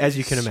mad, as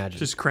you can imagine.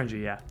 Just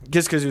cringy, yeah.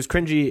 Just because it was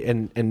cringy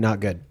and not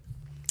good.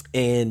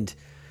 And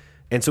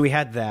so we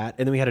had that,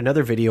 and then we had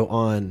another video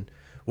on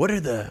what are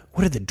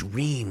the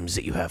dreams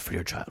that you have for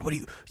your child? What do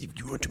you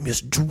want to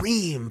miss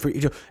dream for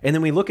your child? And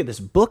then we look at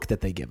this book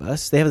that they give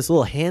us. They have this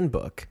little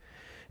handbook,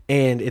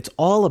 and it's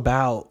all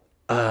about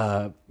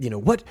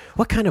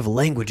what kind of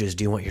languages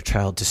do you want your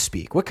child to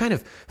speak? What kind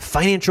of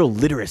financial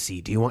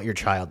literacy do you want your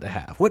child to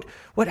have?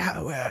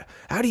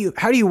 How do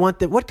you want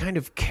them? What kind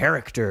of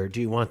character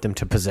do you want them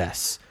to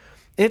possess?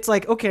 And it's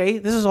like, okay,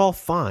 this is all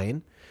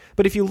fine,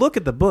 but if you look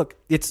at the book,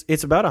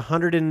 it's about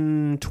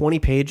 120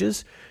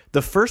 pages.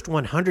 The first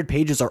 100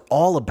 pages are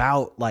all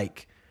about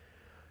like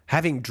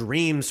having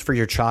dreams for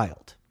your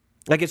child.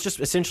 Like it's just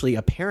essentially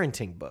a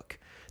parenting book.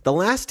 The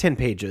last 10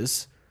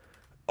 pages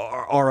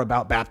are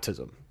about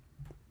baptism,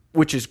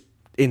 which is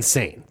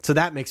insane. So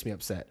that makes me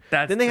upset.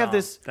 Then they have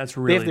this. That's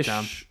really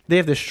dumb. They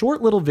have this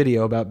short little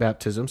video about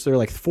baptism. So there are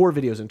like 4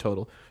 videos in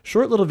total.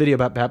 Short little video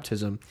about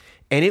baptism,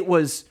 and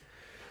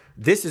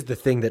this is the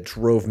thing that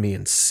drove me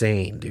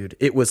insane, dude.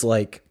 It was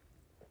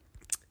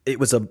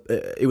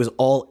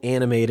all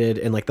animated,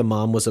 and like the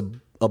mom was a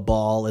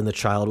ball and the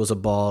child was a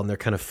ball, and they're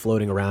kind of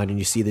floating around, and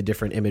you see the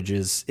different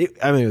images. It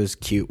was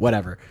cute,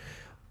 whatever.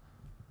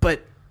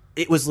 But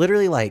it was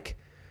literally like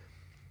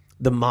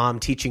the mom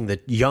teaching the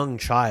young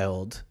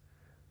child,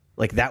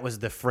 like that was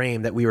the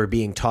frame that we were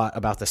being taught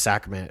about the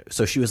sacrament.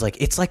 So she was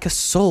like, it's like a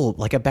soul,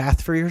 like a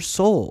bath for your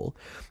soul.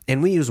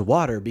 And we use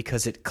water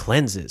because it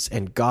cleanses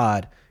and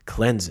God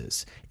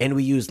cleanses. And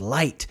we use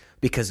light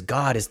because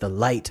God is the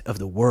light of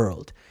the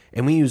world.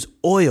 And we use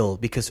oil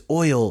because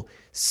oil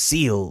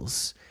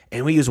seals.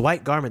 And we use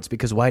white garments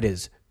because white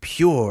is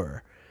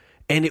pure.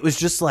 And it was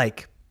just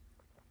like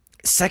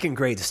second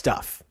grade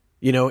stuff.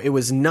 It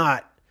was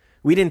not.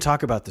 We didn't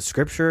talk about the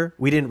scripture.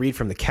 We didn't read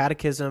from the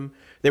catechism.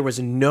 There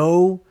was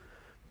no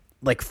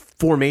like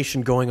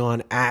formation going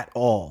on at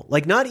all.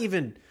 Like not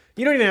even,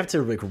 you don't even have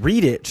to like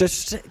read it.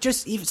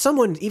 Just even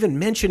someone even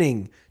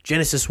mentioning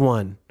Genesis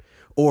 1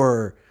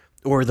 or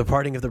the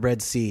parting of the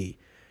Red Sea,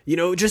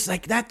 just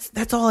like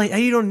that's all.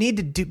 You don't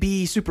need to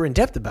be super in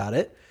depth about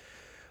it.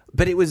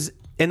 But it was,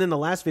 and then the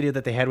last video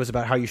that they had was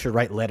about how you should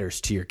write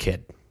letters to your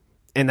kid.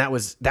 And that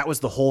was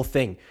the whole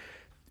thing.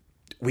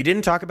 we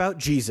didn't talk about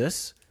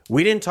Jesus.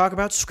 We didn't talk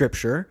about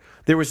scripture.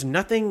 There was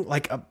nothing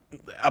like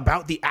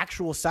about the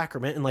actual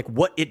sacrament and like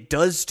what it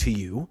does to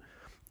you.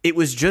 It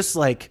was just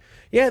like,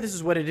 yeah, this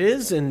is what it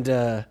is. And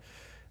the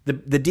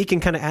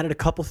deacon kind of added a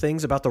couple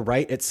things about the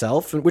rite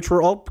itself, which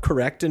were all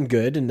correct and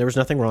good. And there was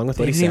nothing wrong with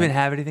what he said. He didn't even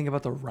have anything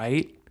about the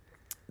rite?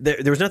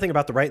 There was nothing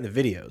about the rite in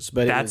the videos.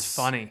 But that's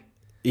funny.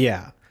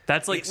 Yeah.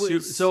 That's like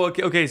so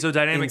okay. So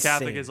Dynamic insane.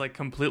 Catholic is like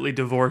completely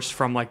divorced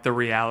from like the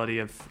reality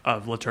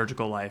of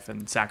liturgical life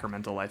and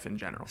sacramental life in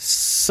general.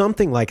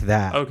 Something like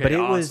that. Okay, but it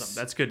awesome. was,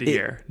 That's good to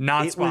hear.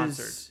 Not it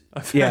sponsored.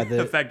 Yeah,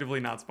 effectively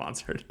not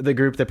sponsored. The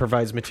group that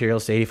provides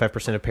materials to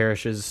 85% of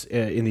parishes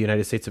in the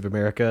United States of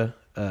America.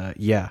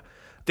 Yeah.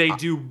 They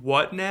do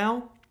what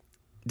now?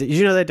 Did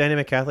you know that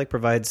Dynamic Catholic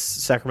provides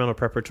sacramental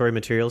preparatory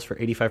materials for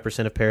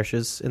 85% of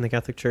parishes in the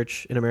Catholic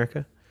Church in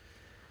America?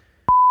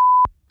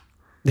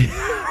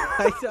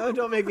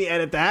 Don't make me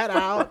edit that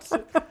out.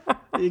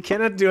 You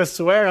cannot do a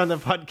swear on the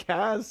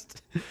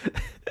podcast.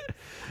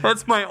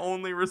 That's my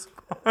only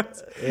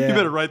response. Yeah. You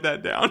better write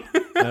that down.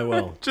 I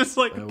will. Just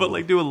like, but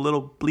like do a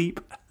little bleep.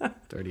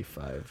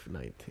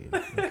 3519.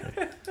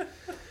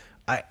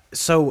 Okay.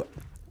 So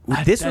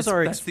this was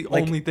our. That's the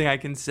only thing I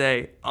can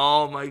say.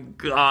 Oh my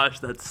gosh,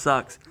 that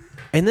sucks.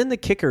 And then the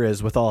kicker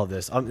is with all of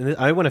this,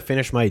 I want to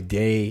finish my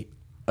day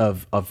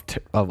of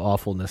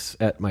awfulness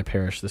at my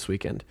parish this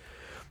weekend.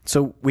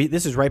 So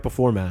this is right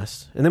before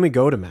Mass, and then we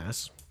go to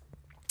Mass.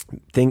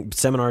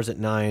 Seminars at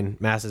 9,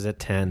 Mass is at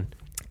 10.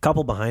 A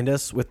couple behind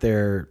us with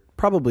their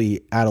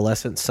probably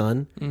adolescent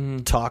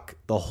son talk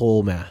the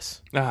whole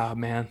Mass. Oh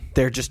man,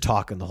 they're just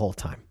talking the whole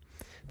time.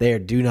 They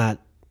do not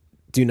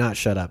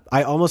shut up.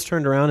 I almost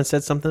turned around and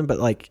said something, but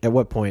like, at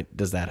what point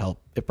does that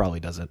help? It probably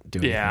doesn't do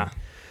anything. Yeah.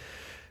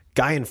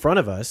 Guy in front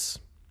of us,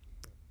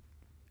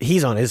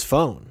 he's on his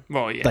phone,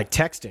 well, yeah, like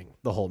texting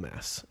the whole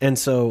Mass, and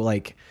so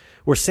like.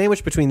 We're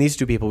sandwiched between these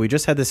two people. We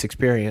just had this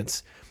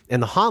experience,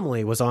 and the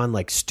homily was on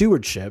like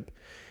stewardship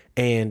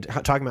and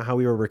talking about how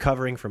we were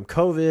recovering from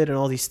COVID and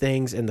all these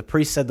things. And the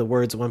priest said the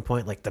words at one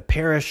point, like, the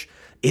parish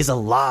is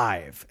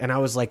alive. And I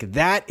was like,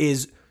 that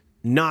is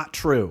not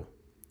true.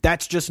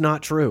 That's just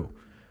not true.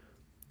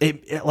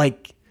 It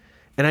like,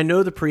 and I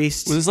know the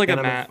priest. Was this like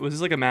was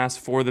this like a Mass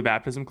for the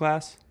baptism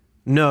class?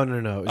 No. It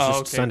was just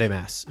okay. Sunday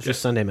Mass. It's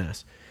just Sunday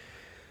Mass.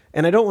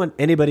 And I don't want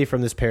anybody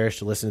from this parish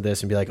to listen to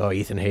this and be like, oh,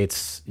 Ethan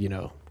hates,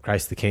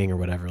 Christ the King or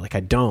whatever. Like,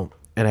 I don't.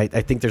 And I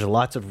think there's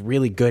lots of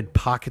really good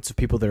pockets of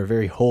people that are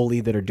very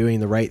holy, that are doing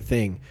the right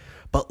thing.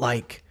 But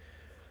like,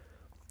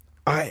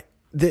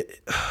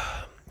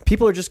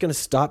 people are just going to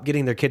stop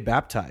getting their kid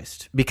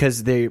baptized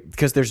because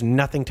there's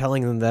nothing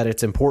telling them that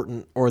it's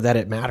important or that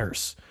it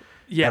matters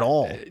at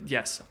all.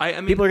 Yes. I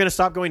mean, people are going to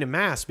stop going to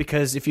Mass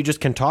because if you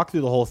just can talk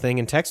through the whole thing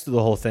and text through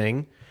the whole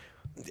thing,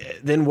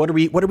 then what are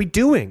we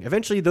doing?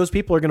 Eventually those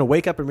people are going to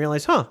wake up and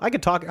realize, I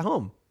could talk at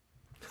home.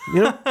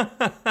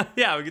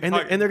 Yeah, we can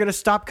talk. And they're going to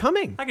stop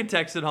coming. I can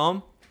text at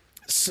home.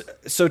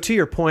 So to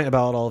your point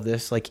about all of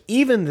this, like,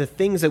 even the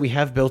things that we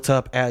have built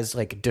up as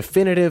like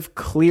definitive,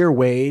 clear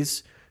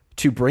ways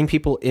to bring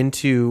people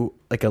into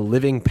like a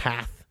living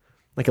path,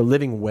 like a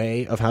living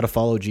way of how to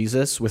follow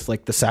Jesus with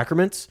like the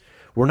sacraments,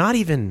 we're not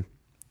even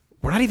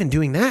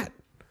doing that.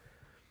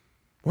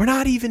 We're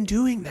not even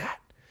doing that.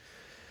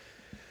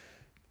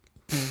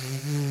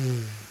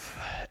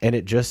 And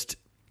it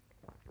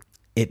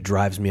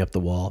drives me up the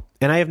wall.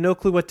 And I have no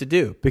clue what to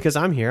do because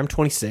I'm here. I'm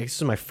 26. This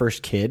is my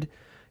first kid.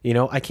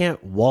 I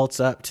can't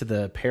waltz up to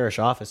the parish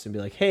office and be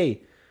like,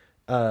 hey,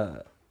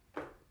 let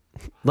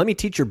me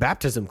teach your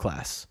baptism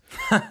class.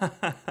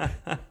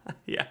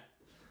 Yeah.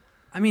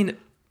 I mean,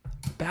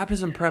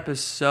 baptism prep is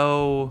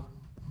so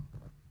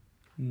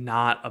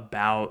not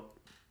about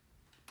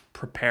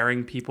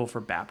preparing people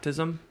for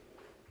baptism.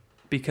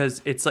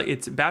 Because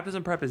infant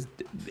baptism prep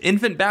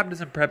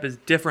is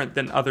different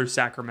than other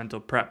sacramental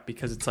prep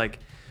because it's like,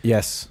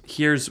 yes,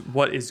 here's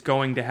what is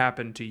going to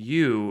happen to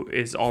you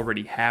is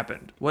already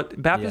happened.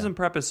 What baptism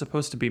prep is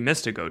supposed to be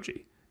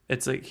mystagogy.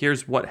 It's like,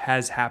 here's what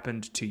has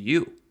happened to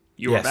you.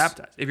 You are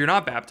baptized. If you're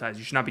not baptized,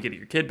 you should not be getting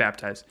your kid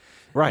baptized.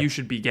 Right. You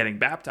should be getting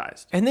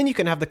baptized. And then you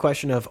can have the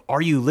question of,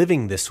 are you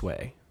living this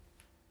way?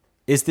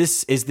 Is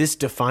this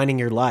defining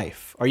your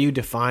life? Are you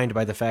defined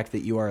by the fact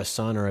that you are a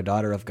son or a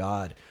daughter of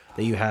God?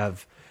 That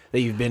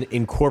you've been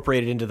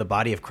incorporated into the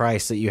body of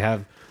Christ, that you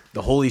have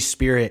the Holy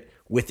Spirit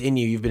within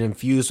you. You've been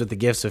infused with the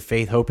gifts of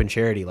faith, hope, and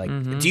charity.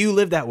 Like, do you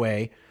live that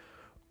way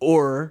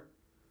or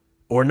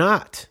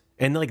not?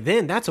 And like,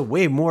 then that's a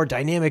way more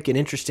dynamic and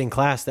interesting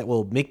class that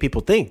will make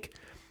people think.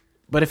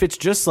 But if it's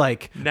just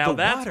like,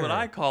 that's what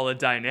I call a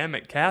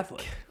dynamic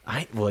Catholic.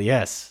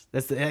 Yes,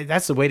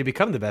 that's the way to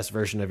become the best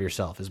version of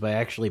yourself, is by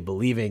actually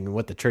believing in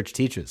what the church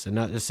teaches and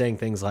not just saying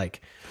things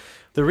like,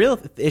 the real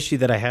issue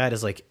that I had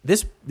is like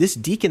this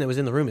deacon that was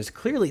in the room is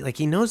clearly like,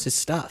 he knows his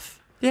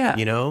stuff. Yeah.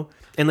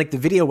 And like the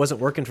video wasn't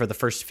working for the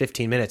first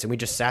 15 minutes and we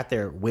just sat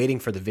there waiting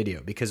for the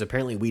video because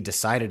apparently we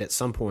decided at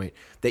some point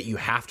that you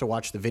have to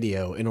watch the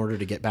video in order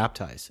to get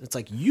baptized. It's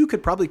like, you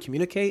could probably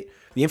communicate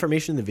the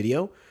information in the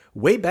video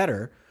way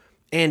better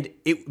And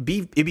it'd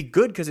be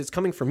good because it's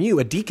coming from you,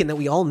 a deacon that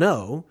we all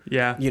know,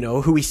 Yeah.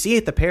 who we see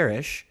at the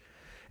parish.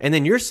 And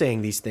then you're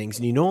saying these things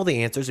and you know all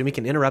the answers and we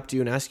can interrupt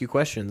you and ask you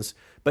questions.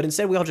 But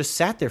instead we all just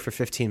sat there for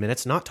 15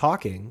 minutes, not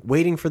talking,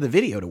 waiting for the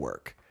video to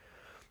work.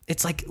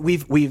 It's like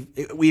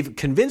we've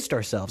convinced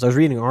ourselves. I was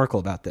reading an article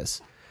about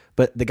this,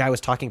 but the guy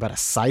was talking about a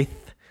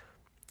scythe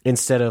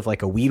instead of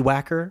like a weed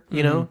whacker,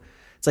 you know?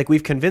 It's like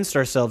we've convinced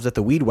ourselves that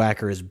the weed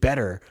whacker is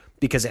better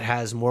because it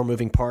has more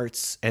moving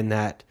parts and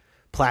that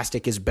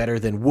plastic is better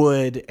than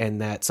wood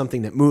and that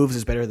something that moves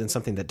is better than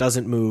something that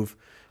doesn't move.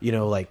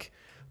 Like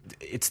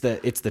it's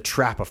the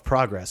trap of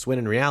progress, when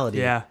in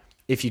reality,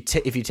 if you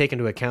take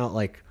into account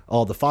like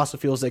all the fossil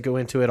fuels that go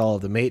into it, all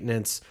of the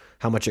maintenance,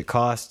 how much it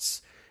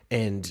costs,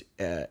 and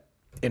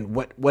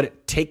what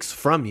it takes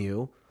from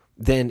you,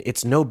 then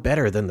it's no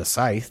better than the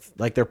scythe.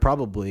 Like they're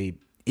probably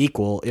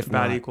equal, if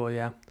About not equal,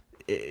 yeah.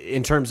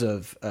 in terms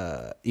of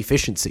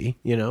efficiency,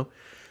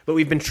 But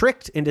we've been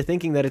tricked into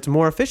thinking that it's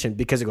more efficient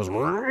because it goes,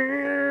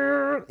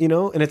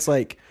 and it's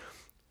like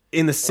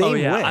in the same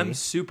way. I'm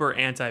super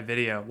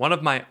anti-video. One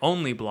of my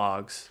only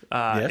blogs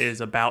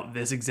is about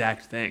this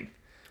exact thing.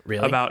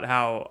 Really? About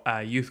how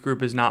youth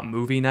group is not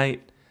movie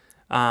night.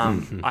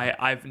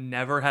 I've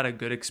never had a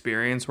good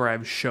experience where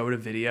I've showed a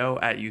video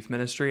at youth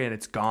ministry and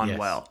it's gone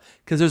well.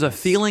 Because there's a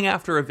feeling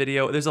after a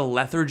video, there's a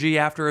lethargy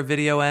after a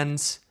video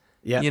ends.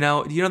 Yeah. You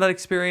know that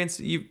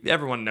experience?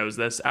 Everyone knows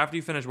this. After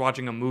you finish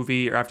watching a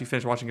movie or after you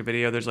finish watching a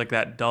video, there's like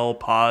that dull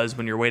pause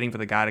when you're waiting for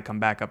the guy to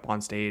come back up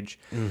on stage.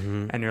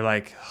 And you're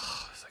like,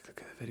 it's like,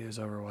 okay, the video's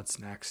over. What's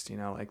next?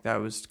 Like that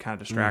was kind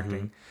of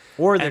distracting.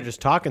 Or they're just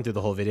talking through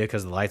the whole video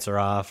because the lights are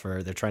off,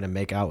 or they're trying to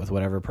make out with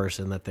whatever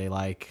person that they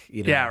like.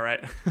 Yeah,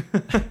 right.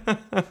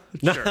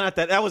 Sure. Not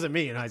that wasn't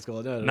me in high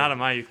school. No. Not in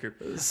my youth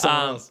group.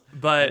 Someone else.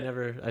 But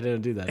I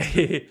didn't do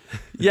that.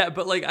 Yeah,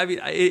 but like I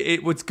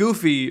mean, what's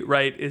goofy,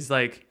 right? Is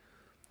like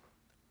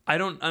I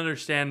don't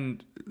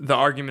understand the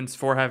arguments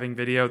for having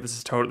video. This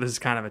is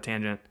kind of a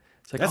tangent.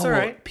 It's like that's all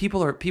right.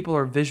 People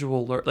are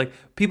visual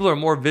people are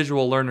more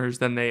visual learners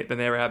than they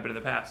ever have been in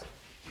the past.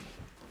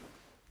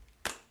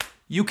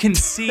 You can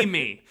see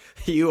me.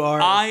 You are.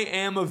 I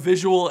am a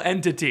visual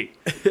entity.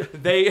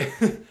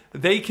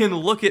 They can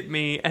look at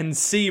me and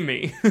see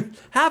me.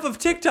 Half of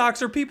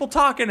TikToks are people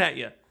talking at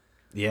you.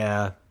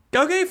 Yeah.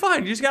 Okay,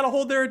 fine. You just got to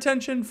hold their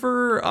attention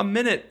for a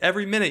minute.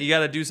 Every minute, you got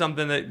to do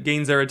something that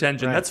gains their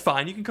attention. Right. That's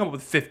fine. You can come up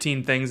with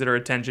 15 things that are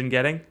attention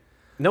getting.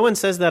 No one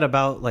says that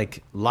about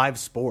like live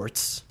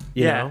sports.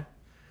 You know?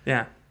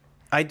 Yeah.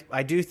 I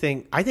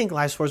think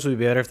live sports would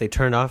be better if they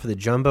turned off the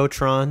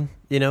jumbotron.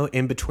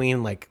 In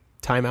between like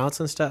timeouts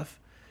and stuff.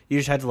 You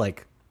just had to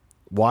like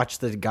watch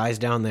the guys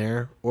down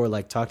there or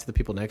like talk to the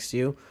people next to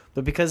you.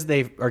 But because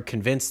they are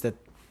convinced that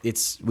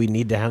we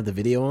need to have the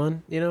video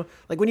on,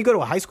 like when you go to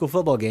a high school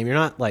football game, you're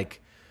not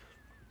like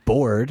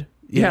bored.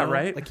 You know?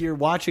 Right. Like you're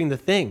watching the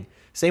thing.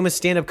 Same with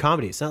stand-up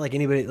comedy. It's not like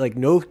anybody, like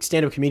no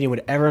stand-up comedian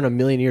would ever in a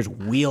million years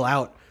wheel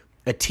out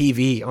a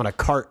TV on a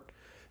cart,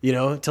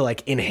 to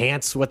like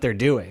enhance what they're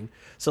doing.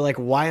 So like,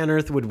 why on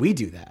earth would we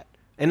do that?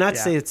 And not to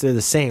say it's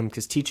the same,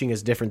 because teaching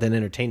is different than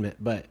entertainment,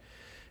 but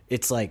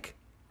it's like,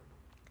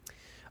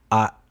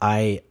 I'm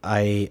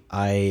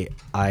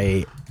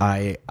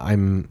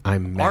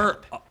mad.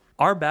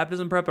 Our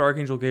baptism prep at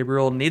Archangel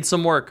Gabriel needs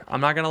some work.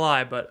 I'm not gonna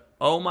lie, but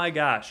oh my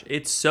gosh,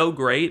 it's so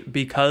great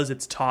because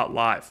it's taught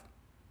live.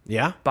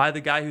 Yeah, by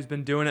the guy who's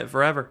been doing it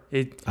forever.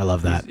 I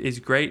love that. He's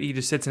great. He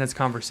just sits and has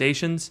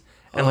conversations,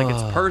 and like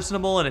it's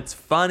personable and it's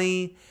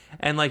funny,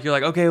 and like you're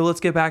like, okay, well,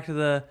 let's get back to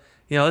the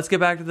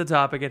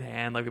topic at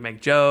hand. Like we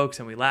make jokes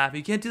and we laugh.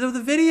 You can't do that with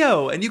a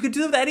video, and you can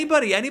do that with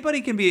anybody.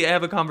 Anybody can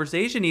have a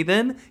conversation.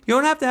 Ethan, you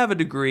don't have to have a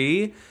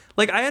degree.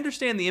 Like I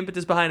understand the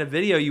impetus behind a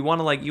video. You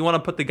want to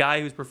put the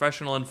guy who's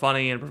professional and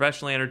funny and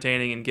professionally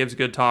entertaining and gives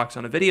good talks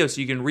on a video,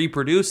 so you can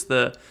reproduce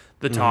the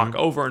talk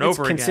over and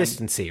over again. It's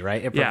consistency,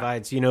 right? It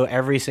provides,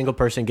 every single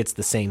person gets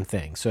the same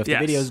thing. So if the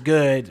video is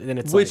good, then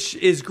it's which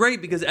is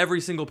great because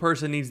every single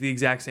person needs the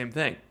exact same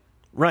thing.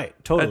 Right.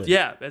 Totally.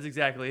 That's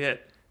exactly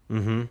it.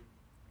 Mm-hmm.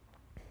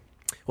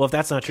 Well, if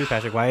that's not true,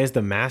 Patrick, why is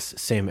the mass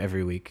same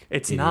every week?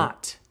 It's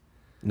not.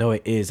 No,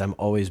 it is. I'm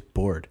always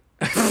bored.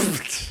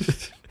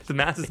 The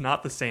mass is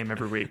not the same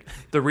every week.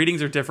 The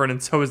readings are different,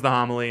 and so is the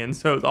homily, and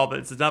so is all that.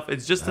 It's enough.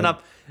 It's just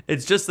enough.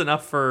 It's just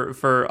enough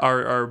for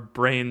our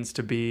brains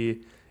to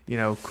be,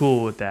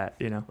 cool with that.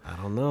 I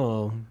don't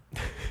know.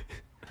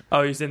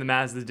 Oh, you're saying the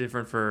mass is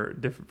different for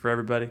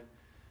everybody?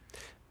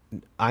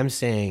 I'm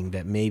saying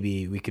that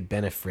maybe we could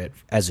benefit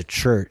as a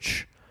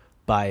church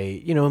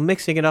by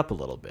mixing it up a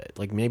little bit.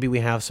 Like maybe we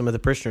have some of the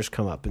parishioners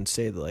come up and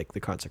say the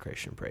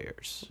consecration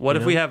prayers. What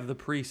if we have the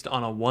priest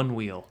on a one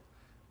wheel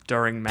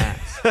during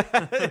mass?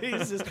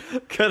 He's just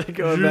kind of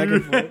going back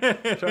and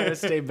forth, trying to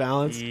stay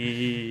balanced.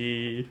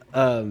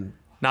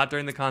 Not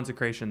during the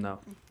consecration, though.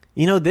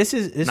 This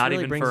not really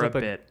even brings for up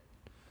a bit.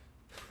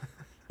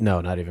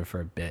 No, not even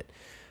for a bit.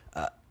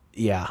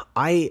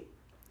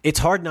 It's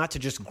hard not to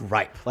just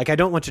gripe. Like I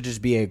don't want to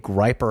just be a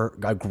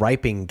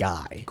griping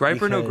guy.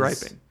 Gripe or no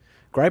griping?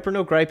 Gripe or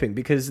no griping,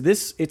 because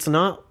it's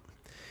not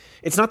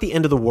the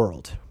end of the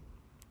world.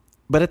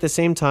 but at the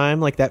same time,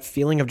 like that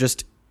feeling of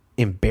just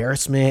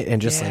embarrassment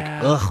and just like,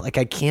 ugh, like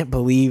I can't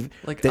believe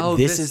Like, that oh,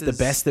 this is the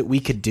best that we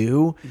could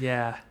do.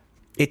 Yeah.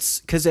 It's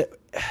because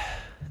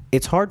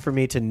it's hard for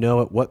me to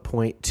know at what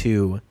point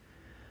to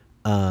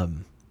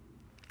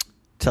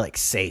like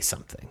say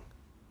something,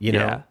 you know,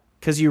 Yeah.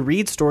 because you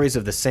read stories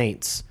of the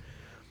saints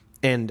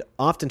and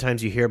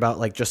oftentimes you hear about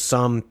like just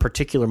some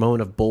particular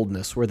moment of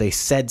boldness where they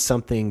said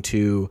something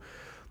to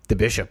the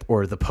bishop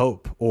or the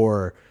pope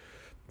or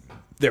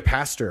their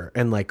pastor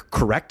and like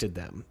corrected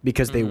them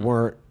because they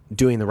weren't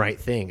doing the right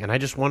thing. And I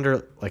just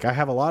wonder, like, I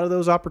have a lot of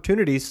those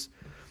opportunities,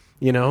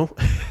 you know.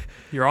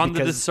 You're on the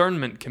Because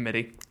discernment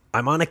committee.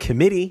 I'm on a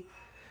committee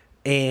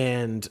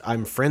and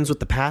I'm friends with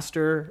the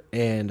pastor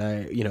and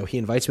he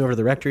invites me over to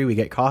the rectory. We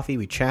get coffee,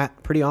 we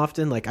chat pretty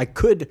often. Like I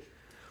could,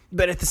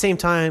 but at the same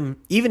time,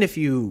 even if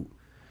you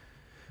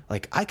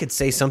like, I could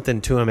say something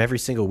to him every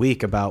single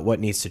week about what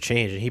needs to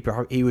change. And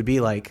he would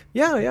be like,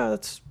 yeah,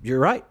 you're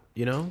right.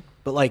 You know,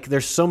 but like,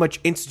 there's so much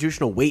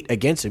institutional weight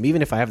against him.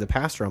 Even if I have the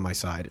pastor on my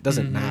side, it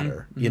doesn't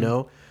matter, you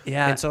know?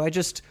 Yeah. And so I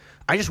just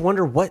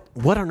wonder what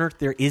on earth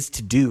there is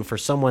to do for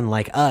someone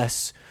like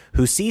us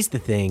who sees the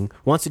thing,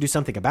 wants to do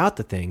something about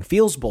the thing,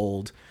 feels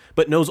bold,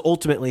 but knows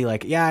ultimately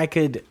like, yeah, I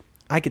could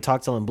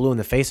talk till I'm blue in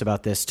the face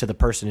about this to the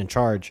person in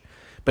charge,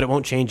 but it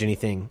won't change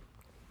anything,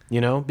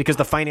 you know, because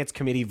the finance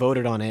committee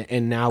voted on it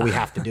and now we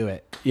have to do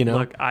it, you know?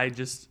 Look, I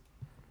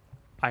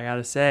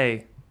gotta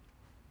say,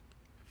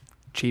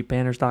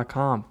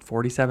 cheapbanners.com,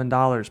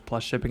 $47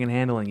 plus shipping and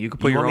handling. You could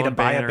put your own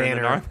banner in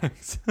the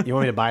narthex. You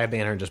want me to buy a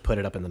banner and just put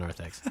it up in the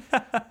narthex?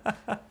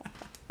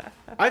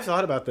 I've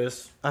thought about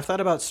this. I've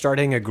thought about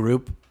starting a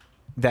group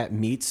that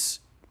meets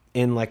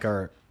in like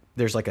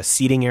there's like a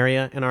seating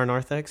area in our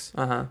narthex.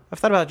 Uh-huh. I've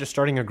thought about just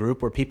starting a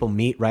group where people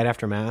meet right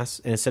after mass,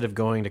 and instead of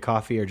going to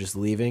coffee or just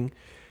leaving,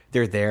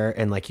 they're there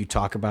and like you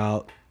talk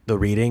about the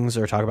readings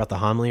or talk about the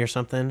homily or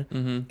something,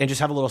 and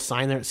just have a little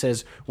sign there that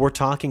says, we're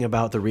talking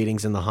about the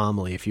readings in the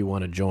homily if you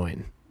want to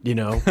join, you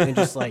know? And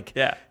just like,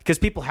 Yeah. because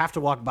people have to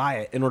walk by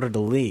it in order to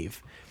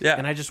leave. Yeah.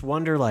 And I just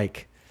wonder,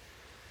 like,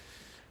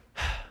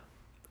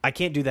 I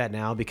can't do that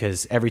now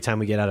because every time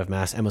we get out of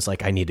mass, Emma's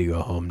like, I need to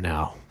go home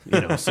now.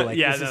 You know, so like,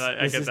 Yeah,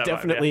 this is that vibe,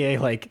 definitely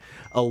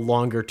a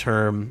longer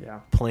term Yeah.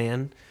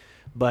 plan,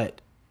 but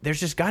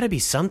there's just got to be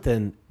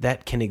something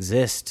that can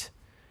exist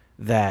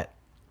that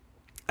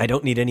I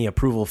don't need any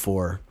approval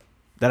for,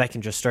 that I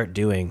can just start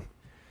doing.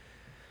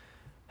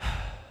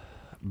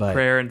 But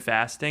Prayer and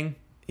fasting.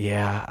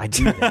 yeah, I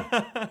do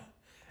that.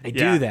 I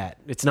Yeah. do that.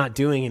 It's not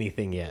doing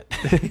anything yet.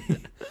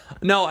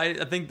 No, I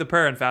think the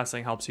prayer and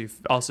fasting helps you.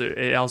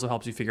 It also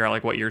helps you figure out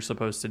like what you're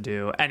supposed to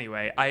do.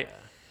 Anyway,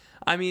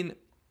 I mean,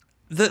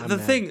 the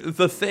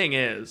thing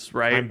is,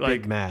 right? I'm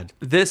like big mad.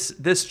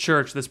 this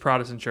church, this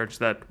Protestant church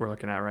that we're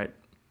looking at, right?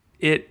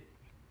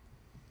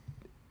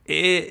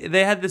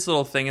 They had this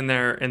little thing in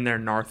their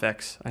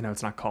narthex. I know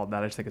it's not called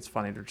that. I just think it's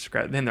funny to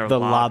describe in their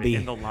lobby.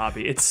 In the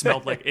lobby, it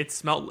smelled like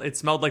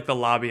the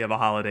lobby of a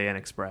Holiday Inn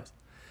Express.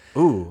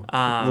 Ooh,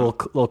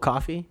 little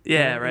coffee.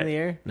 Yeah, in right. the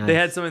air. Nice. They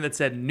had something that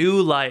said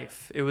 "New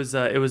Life." It was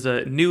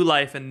a new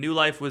life, and New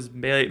Life was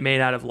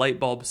made out of light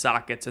bulb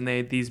sockets, and they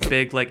had these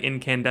big like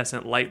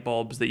incandescent light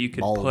bulbs that you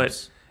could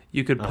Bulbs.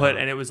 put,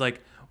 and it was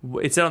like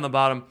it said on the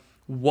bottom,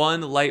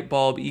 1 light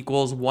bulb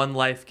equals 1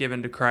 life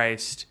given to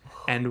Christ,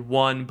 and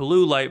 1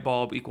 blue light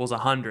bulb equals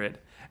 100.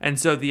 And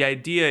so the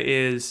idea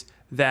is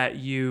that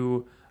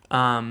you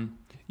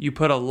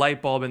put a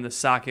light bulb in the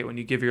socket when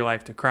you give your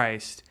life to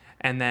Christ.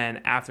 And then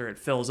after it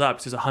fills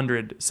up, so there's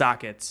 100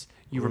 sockets,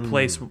 you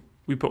replace.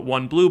 We put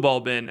 1 blue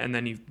bulb in, and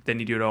then you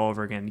do it all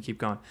over again. You keep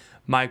going.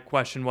 My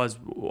question was,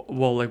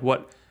 well, like,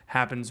 what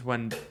happens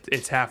when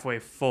it's halfway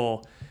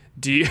full?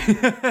 Do you,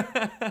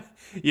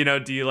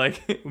 do you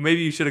like?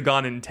 Maybe you should have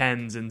gone in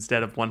 10s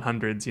instead of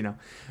 100s, you know.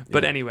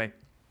 But anyway,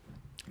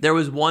 there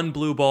was 1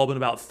 blue bulb and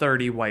about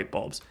 30 white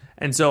bulbs.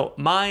 And so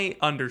based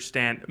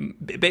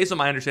on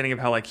my understanding of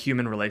how like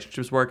human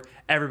relationships work,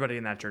 everybody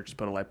in that church has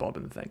put a light bulb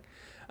in the thing.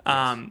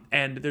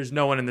 And there's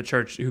no one in the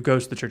church who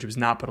goes to the church who has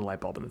not put a light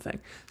bulb in the thing.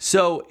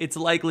 So it's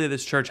likely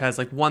this church has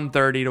like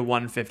 130 to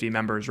 150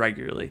 members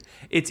regularly.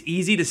 It's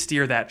easy to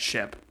steer that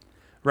ship,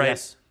 right?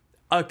 Yes.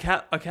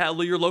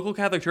 Your local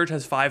Catholic church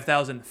has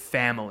 5,000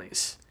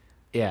 families.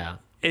 Yeah,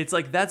 It's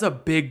like, that's a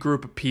big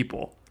group of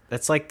people.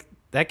 that's like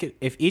that.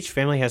 If each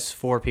family has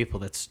 4 people,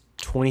 that's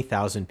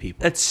 20,000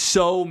 people. That's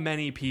so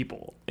many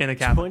people in a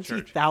Catholic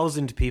church.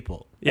 20,000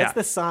 people. Yeah. That's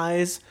the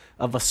size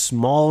of a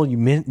small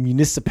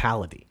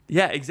municipality.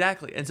 Yeah,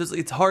 exactly. And so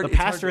it's hard. The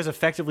pastor is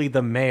effectively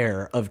the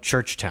mayor of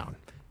Churchtown.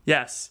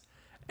 Yes,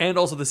 and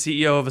also the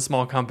CEO of a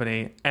small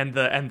company and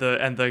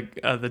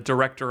the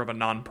director of a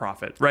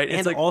nonprofit, right?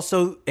 It's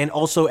And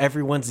also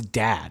everyone's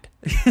dad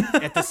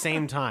at the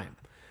same time.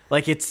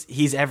 Like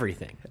he's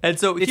everything. and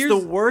so It's the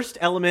worst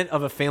element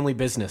of a family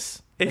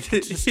business. It's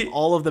just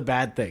all of the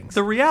bad things.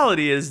 the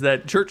reality is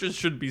that churches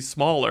should be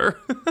smaller.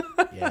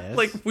 Yes.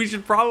 Like, we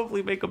should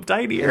probably make them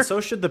tinier. And so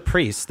should the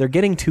priests. They're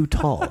getting too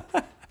tall.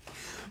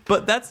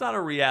 But that's not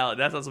a reality.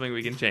 That's not something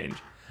we can change.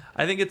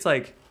 I think it's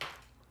like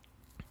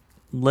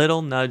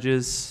little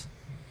nudges.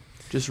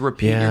 Just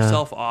repeat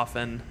yourself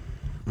often.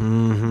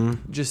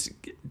 Just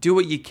do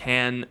what you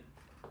can.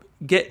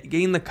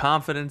 Gain the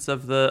confidence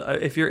of the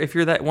if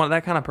you're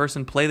that kind of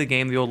person, play the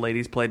game the old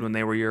ladies played when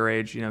they were your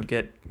age. You know,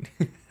 get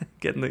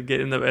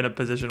in a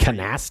position.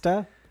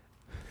 Canasta?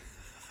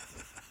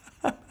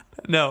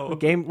 No. What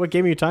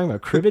game are you talking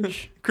about?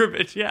 Cribbage?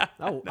 Cribbage, yeah.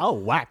 I'll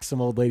whack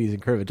some old ladies in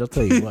cribbage. I'll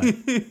tell you what.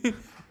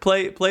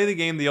 Play the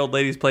game the old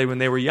ladies played when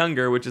they were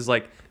younger, which is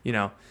like, you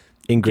know,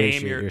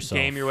 ingratiate yourself.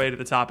 Game your way to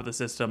the top of the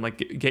system. Like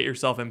get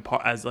yourself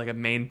as like a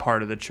main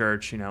part of the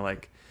church. You know,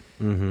 like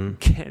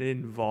get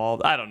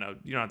involved. I don't know.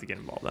 You don't have to get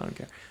involved. I don't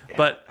care. Yeah,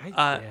 but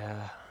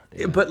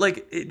but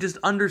like just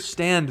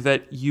understand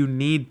that you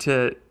need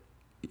to.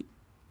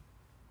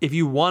 If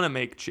you want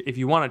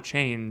to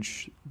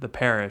change the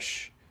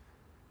parish,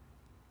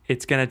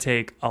 it's going to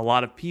take a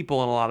lot of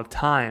people and a lot of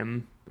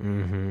time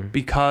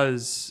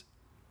because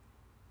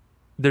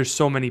there's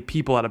so many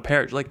people at a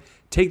parish. Like,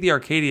 take the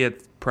Arcadia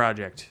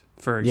project,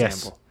 for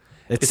example.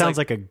 Yes. It sounds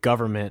like a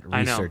government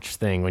research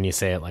thing when you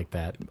say it like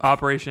that.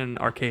 Operation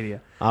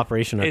Arcadia.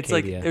 It's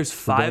like there's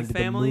 5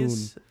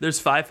 families.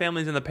 There's 5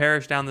 families in the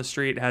parish. Down the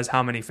street has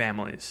how many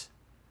families?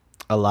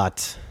 A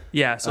lot.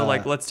 Yeah, so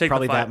like let's take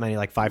probably that many,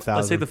 like 5,000.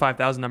 Let's take the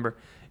 5,000 number.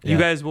 You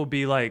guys will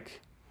be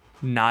like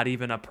not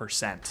even a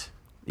percent.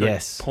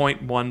 Yes.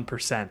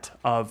 0.1%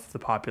 of the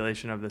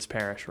population of this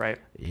parish, right?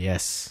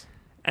 Yes.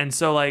 And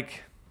so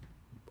like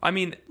how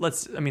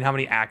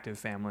many active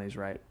families,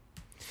 right?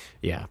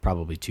 Yeah,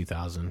 probably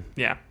 2,000.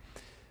 Yeah.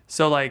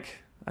 So like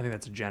I think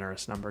that's a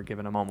generous number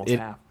given them almost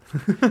half.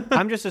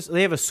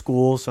 They have a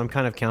school, so I'm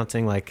kind of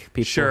counting like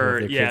people with their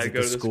kids at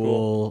go the to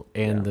school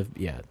and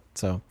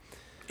so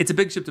it's a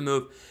big ship to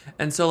move.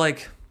 And so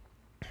like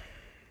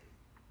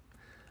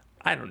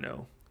I don't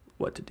know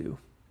what to do.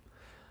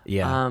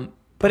 Yeah.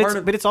 But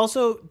it's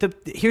also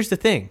here's the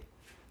thing.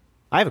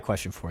 I have a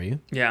question for you.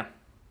 Yeah.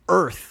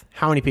 Earth,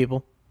 how many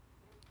people?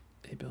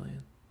 8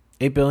 billion.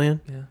 8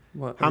 billion? Yeah.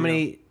 What how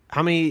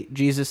many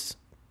Jesus?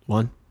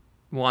 One,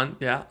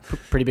 yeah.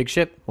 Pretty big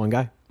ship, one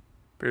guy.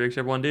 Pretty big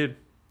ship, one dude.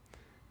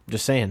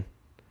 Just saying.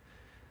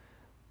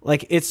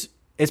 Like it's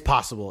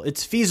possible.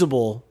 It's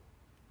feasible.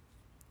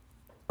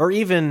 Or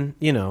even,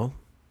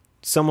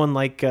 someone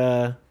like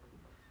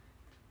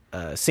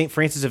St.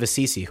 Francis of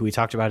Assisi, who we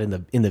talked about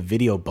in the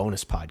video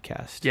bonus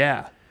podcast.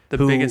 Yeah, the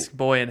biggest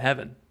boy in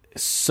heaven.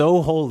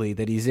 So holy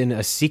that he's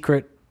in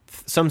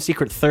some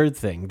secret third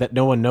thing that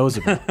no one knows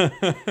about.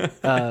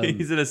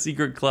 He's in a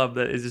secret club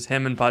that is just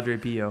him and Padre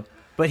Pio.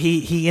 But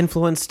he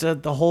influenced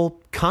the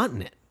whole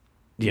continent,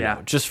 you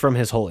know, just from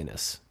his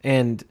holiness.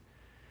 And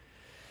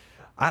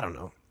I don't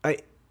know.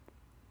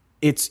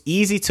 It's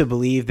easy to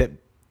believe that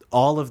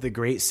all of the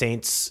great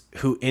saints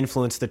who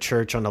influenced the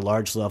church on a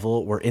large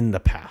level were in the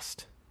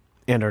past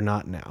and are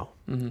not now.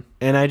 Mm-hmm.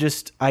 And I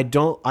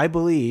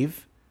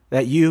believe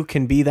that you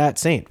can be that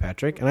saint,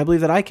 Patrick, and I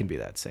believe that I can be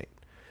that saint.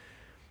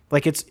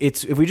 Like it's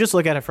if we just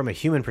look at it from a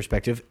human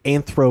perspective,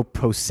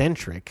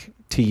 anthropocentric,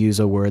 to use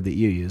a word that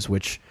you use,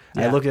 which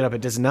I looked it up.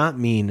 It does not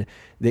mean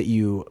that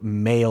you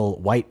mail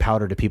white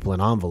powder to people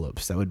in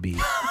envelopes. That would be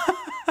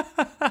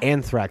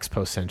anthrax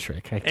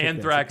post-centric.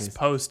 Anthrax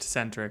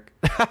post-centric.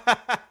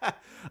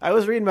 I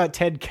was reading about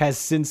Ted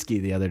Kaczynski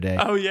the other day.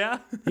 Oh, yeah?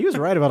 He was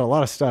right about a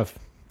lot of stuff.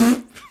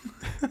 Okay.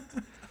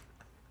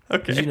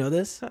 Did you know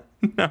this?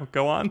 No,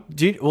 go on.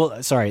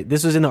 Sorry.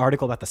 This was in the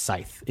article about the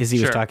scythe.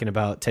 Was talking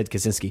about Ted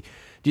Kaczynski.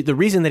 The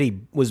reason that he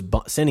was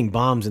sending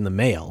bombs in the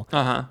mail,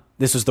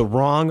 this was the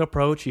wrong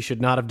approach. He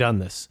should not have done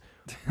this.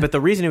 But the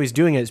reason he was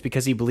doing it is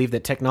because he believed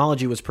that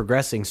technology was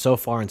progressing so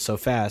far and so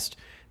fast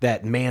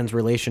that man's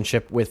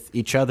relationship with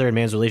each other and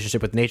man's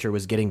relationship with nature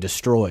was getting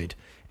destroyed,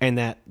 and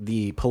that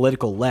the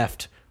political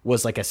left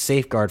was like a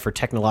safeguard for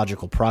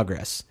technological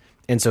progress.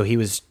 And so he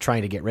was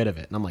trying to get rid of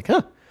it. And I'm like,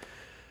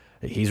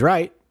 he's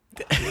right.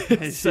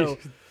 So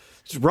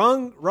it's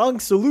wrong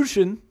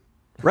solution,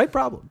 right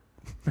problem.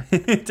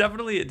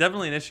 definitely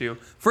an issue.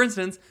 For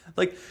instance,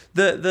 like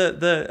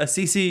the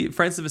Assisi,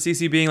 Francis of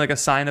Assisi being like a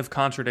sign of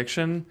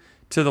contradiction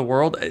to the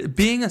world,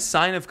 being a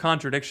sign of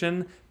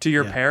contradiction to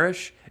your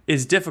parish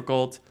is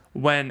difficult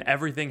when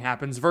everything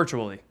happens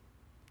virtually.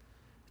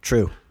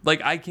 True.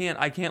 Like I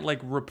can't like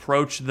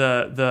reproach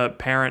the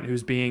parent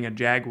who's being a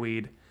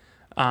jagweed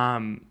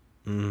via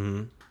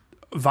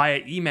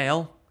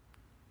email.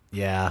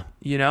 Yeah.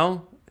 You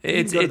know?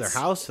 It's go to their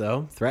house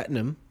though, threaten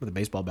him with a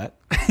baseball bat.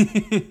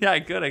 Yeah, I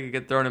could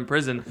get thrown in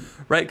prison,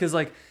 right? Because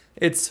like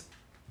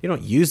you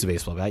don't use the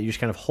baseball bat, you just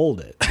kind of hold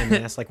it and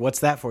then ask like, what's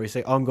that for? You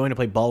say, I'm going to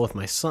play ball with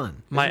my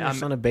son. My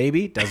son a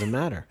baby? Doesn't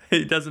matter.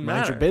 It doesn't matter.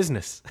 Mind your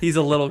business. He's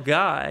a little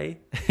guy.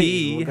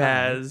 He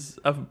has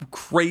a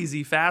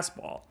crazy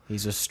fastball.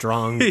 He's a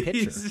strong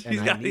pitcher.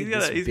 He's got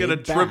a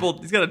triple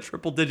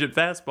digit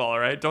fastball. All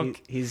right,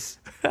 he's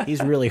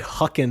really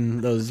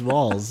hucking those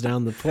balls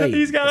down the plate.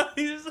 He's just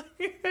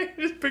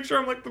picture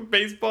him like the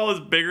baseball is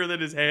bigger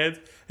than his hands.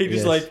 He's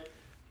just like,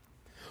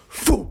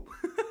 phew.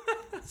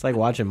 It's like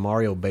watching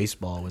Mario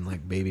baseball when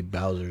like baby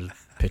Bowser's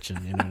pitching.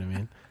 You know what I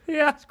mean?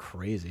 Yeah, it's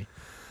crazy.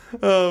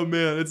 Oh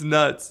man, it's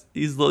nuts.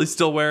 He's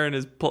still wearing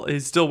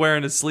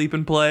his sleep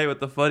and play with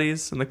the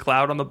footies and the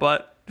cloud on the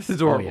butt. It's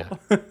adorable.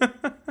 Oh,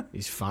 yeah.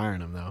 He's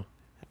firing him though.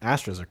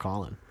 Astros are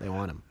calling. They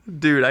want him.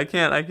 Dude, I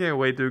can't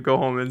wait to go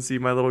home and see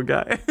my little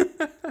guy.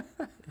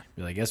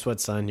 Be like, guess what,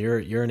 son? You're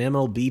an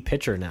MLB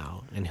pitcher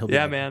now, and he'll be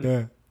Yeah, like,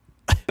 man.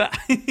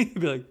 He'd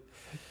be like,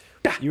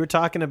 You were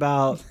talking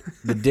about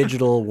the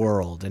digital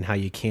world and how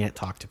you can't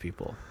talk to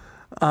people.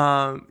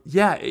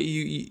 yeah,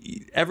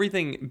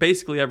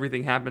 basically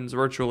everything happens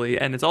virtually,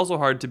 and it's also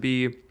hard to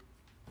be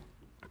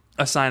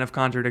a sign of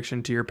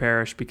contradiction to your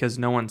parish because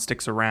no one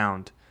sticks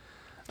around.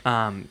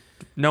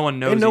 No one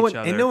knows each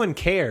other. And no one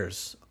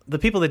cares. The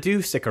people that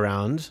do stick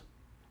around,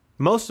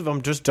 most of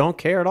them just don't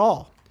care at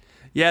all.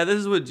 Yeah, this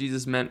is what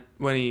Jesus meant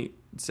when he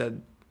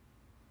said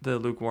the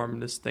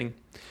lukewarmness thing.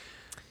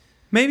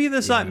 Maybe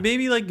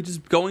maybe like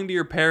just going to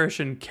your parish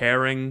and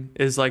caring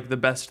is like the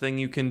best thing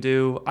you can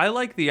do. I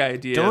like the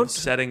idea of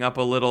setting up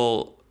a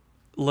little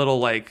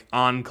like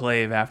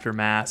enclave after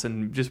mass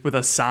and just with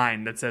a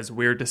sign that says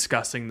we're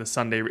discussing the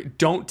Sunday.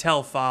 Don't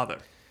tell Father.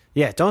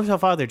 Yeah, don't tell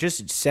Father.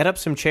 Just set up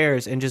some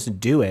chairs and just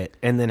do it,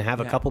 and then have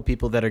a couple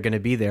people that are going to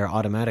be there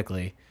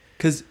automatically.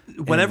 Because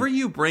whenever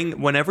you bring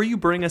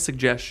a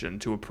suggestion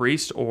to a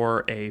priest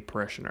or a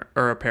parishioner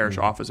or a parish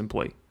office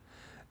employee,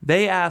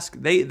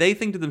 they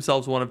think to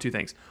themselves one of two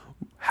things: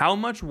 how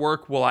much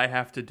work will I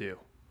have to do?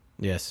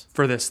 Yes.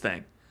 For this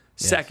thing.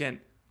 Yes. Second,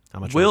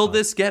 how much will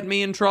this get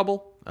me in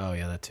trouble? Oh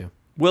yeah, that too.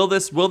 Will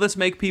this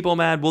make people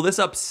mad? Will this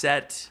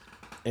upset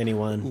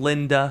anyone?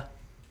 Linda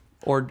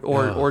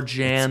or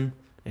Jan?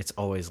 It's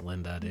always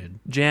Linda, dude.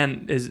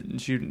 Jan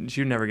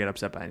she'd never get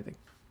upset by anything.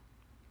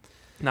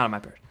 Not in my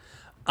parish.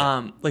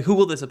 Like who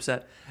will this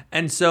upset?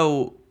 And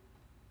so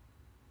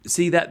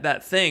see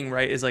that thing,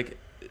 right, is like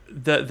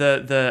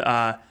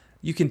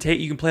you can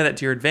play that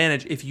to your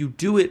advantage if you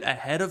do it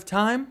ahead of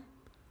time.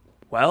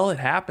 Well, it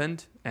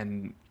happened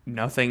and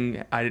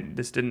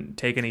this didn't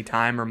take any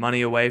time or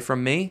money away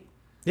from me.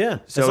 Yeah.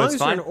 So as long it's as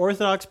fine. you're an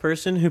Orthodox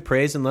person who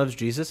prays and loves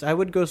Jesus, I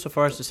would go so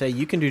far as to say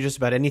you can do just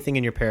about anything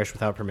in your parish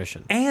without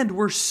permission. And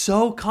we're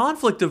so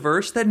conflict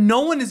averse that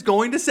no one is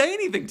going to say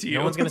anything to you.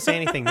 No one's going to say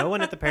anything. No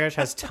one at the parish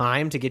has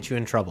time to get you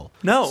in trouble.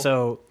 No.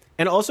 So,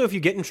 and also if you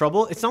get in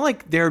trouble, it's not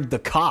like they're the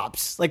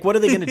cops. Like, what are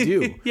they going to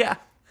do? Yeah.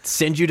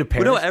 Send you to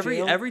parish No,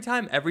 jail? every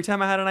time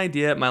I had an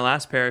idea at my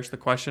last parish, the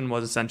question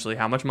was essentially,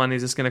 how much money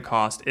is this going to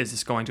cost? Is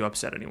this going to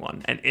upset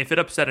anyone? And if it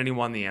upset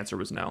anyone, the answer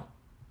was no.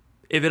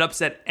 If it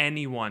upset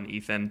anyone,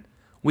 Ethan,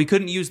 we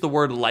couldn't use the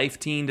word life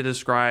teen to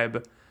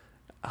describe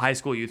high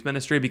school youth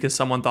ministry because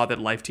someone thought that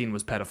life teen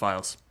was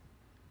pedophiles.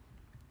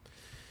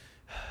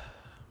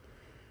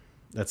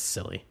 That's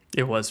silly.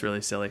 It was really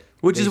silly.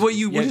 Which is what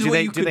you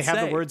Do they have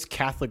say. the words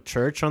Catholic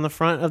Church on the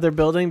front of their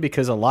building?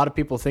 Because a lot of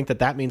people think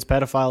that means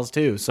pedophiles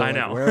too. So I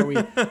know.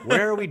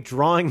 where are we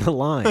drawing the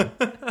line?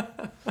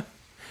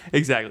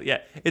 Exactly.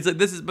 Yeah. It's like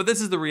this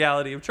is the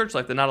reality of church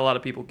life that not a lot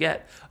of people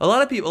get. A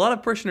lot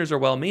of parishioners are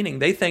well-meaning.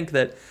 They think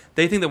that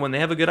when they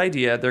have a good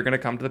idea, they're going to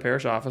come to the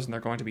parish office and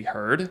they're going to be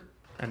heard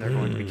and they're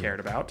going to be cared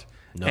about.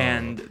 No.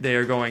 And they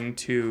are going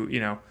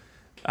to,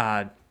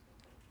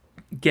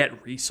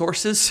 get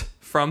resources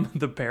from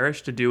the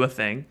parish to do a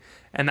thing,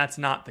 and that's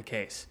not the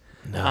case.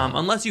 No.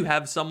 Unless you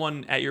have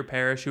someone at your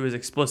parish who has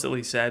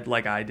explicitly said,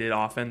 like I did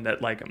often,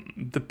 that like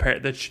the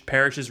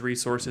parish's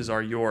resources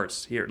are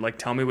yours. Here, like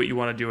tell me what you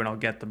want to do and I'll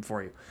get them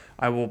for you.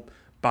 I will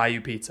buy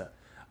you pizza.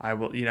 I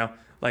will,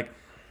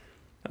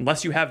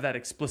 unless you have that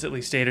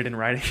explicitly stated in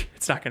writing,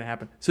 it's not going to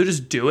happen. So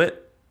just do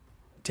it.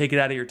 Take it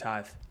out of your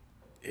tithe.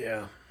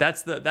 Yeah.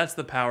 That's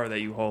the power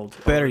that you hold.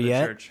 Better over the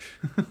yet, church.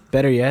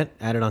 better yet,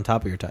 add it on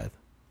top of your tithe.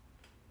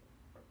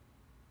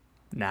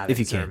 Nah, they If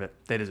you deserve can. it.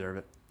 They deserve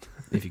it.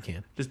 If you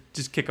can.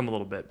 Just kick them a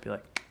little bit. Be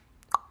like,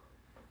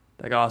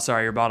 oh,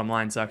 sorry, your bottom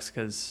line sucks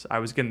because I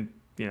was gonna,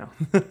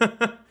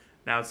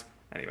 now it's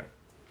anyway.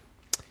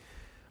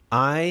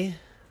 I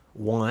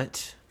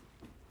want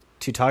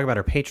to talk about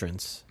our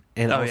patrons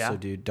and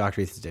do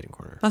Dr. Ethan's Dating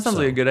Corner. That sounds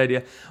like a good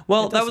idea.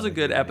 Well, It does that was sound a like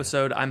good a good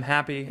episode. I'm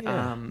happy.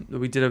 Yeah.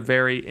 We did a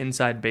very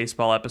inside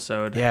baseball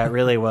episode. Yeah, it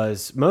really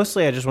was.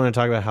 Mostly, I just want to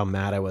talk about how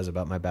mad I was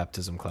about my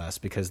baptism class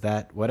because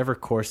whatever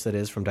course that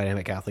is from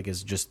Dynamic Catholic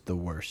is just the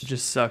worst. It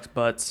just sucks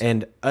butts.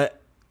 And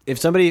if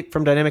somebody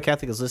from Dynamic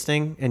Catholic is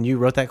listening and you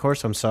wrote that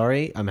course, I'm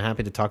sorry. I'm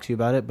happy to talk to you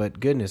about it. But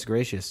goodness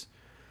gracious,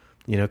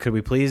 could we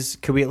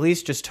at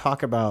least just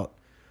talk about?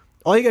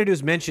 All you got to do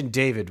is mention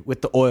David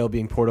with the oil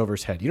being poured over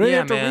his head. You don't even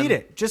have to read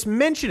it. Just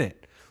mention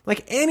it.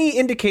 Like any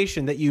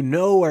indication that you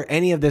know where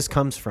any of this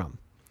comes from.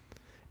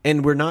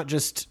 And we're not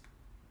just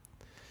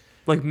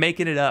like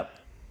making it up.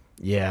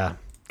 Yeah.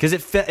 Because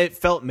it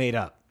felt made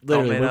up.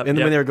 Literally. Made up, when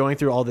they were going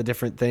through all the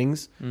different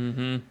things.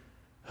 Mm-hmm.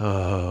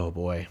 Oh,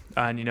 boy.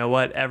 And you know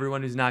what?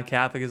 Everyone who's not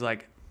Catholic is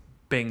like,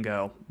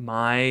 bingo.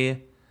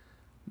 My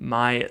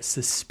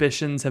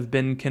suspicions have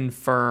been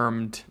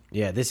confirmed.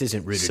 Yeah, this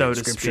isn't rooted so in to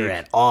scripture speak.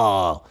 at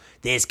all.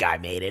 This guy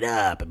made it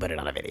up and put it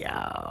on a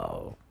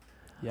video.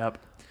 Yep.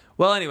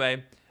 Well,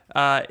 anyway,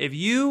 If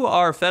you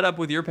are fed up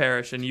with your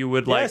parish and you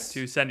would like Yes.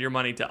 to send your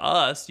money to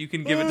us, you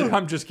can give it to.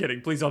 I'm just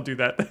kidding. Please don't do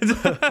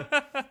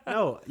that.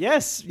 No,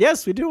 yes,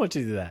 we do want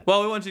you to do that.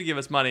 Well, we want you to give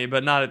us money,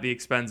 but not at the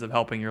expense of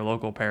helping your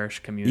local parish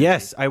community.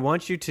 Yes, I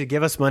want you to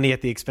give us money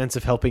at the expense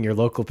of helping your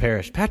local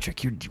parish.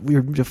 Patrick,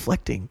 we're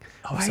deflecting.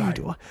 Oh, Why are sorry. you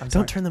doing? I'm Don't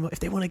sorry. turn them. If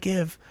they want to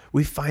give,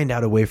 we find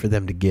out a way for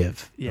them to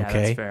give. Yeah,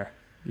 okay? that's fair.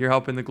 You're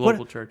helping the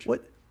global church.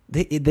 What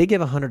they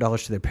give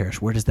 $100 to their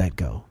parish. Where does that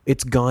go?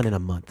 It's gone in a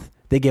month.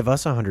 They give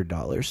us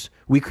 $100.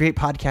 We create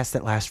podcasts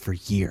that last for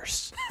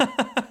years.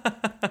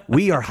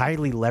 We are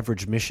highly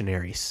leveraged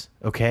missionaries.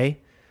 Okay.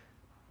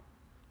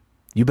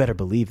 You better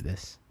believe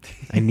this.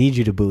 I need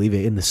you to believe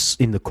it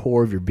in the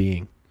core of your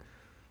being.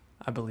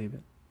 I believe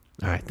it.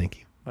 All right, thank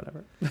you.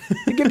 Whatever.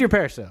 Give to your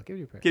parish, though. Give to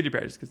your parish. Give to your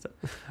parish. Good stuff.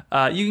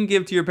 You can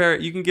give to your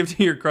parent. You can give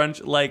to your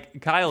crunch like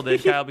Kyle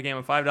did. Kyle became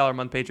a $5 a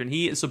month patron.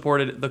 He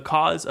supported the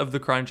cause of the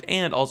crunch,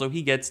 and also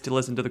he gets to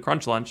listen to the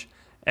Crunch Lunch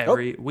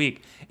every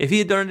week. If he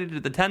had donated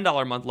at the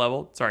 $10 a month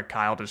level, sorry,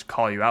 Kyle, just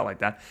call you out like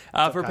that.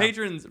 For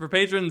patrons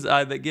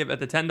that give at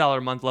the $10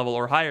 a month level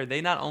or higher,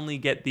 they not only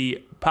get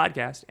the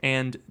podcast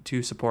and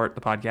to support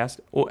the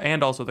podcast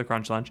and also the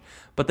Crunch Lunch,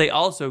 but they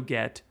also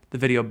get the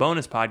video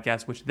bonus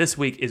podcast, which this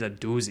week is a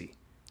doozy.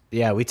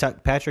 Yeah, we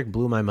talked. Patrick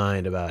blew my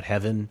mind about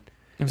heaven.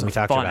 It was we a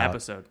talked fun about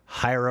episode.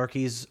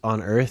 hierarchies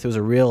on earth. It was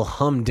a real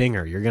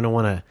humdinger. You're gonna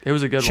want to. It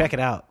was a good check one.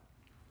 it out.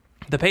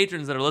 The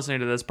patrons that are listening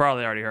to this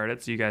probably already heard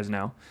it, so you guys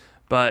know.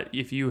 But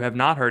if you have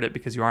not heard it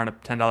because you aren't a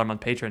 $10 a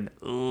month patron,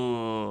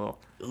 one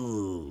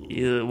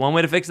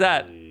way to fix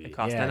that, it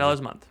costs $10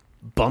 a month.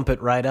 Bump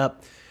it right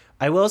up.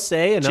 I will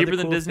say another Cheaper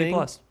than cool Disney thing,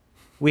 Plus.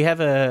 We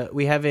have a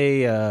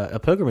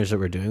pilgrimage that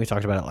we're doing. We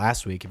talked about it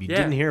last week. If you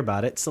didn't hear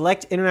about it,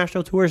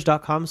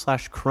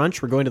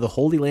 selectinternationaltours.com/crunch. We're going to the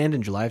Holy Land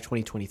in July of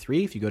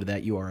 2023. If you go to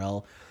that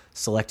URL,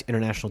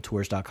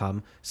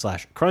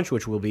 selectinternationaltours.com/crunch,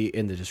 which will be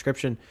in the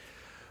description,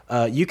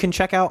 you can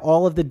check out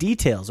all of the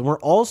details. And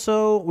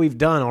we've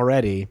done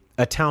already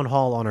a town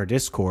hall on our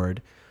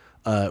Discord.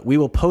 We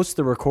will post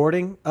the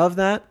recording of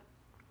that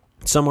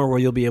somewhere where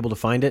you'll be able to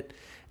find it.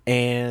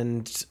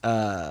 And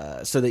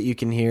so that you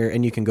can hear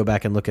and you can go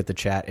back and look at the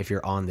chat if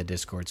you're on the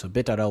Discord. So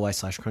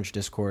bit.ly/crunch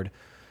Discord.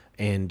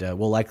 And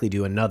we'll likely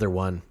do another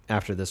one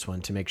after this one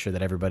to make sure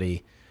that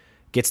everybody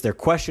gets their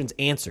questions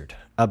answered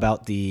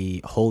about the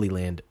Holy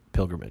Land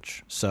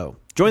pilgrimage. So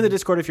join the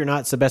Discord if you're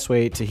not. It's the best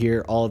way to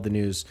hear all of the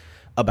news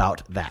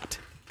about that.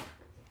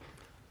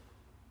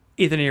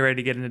 Ethan, are you ready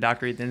to get into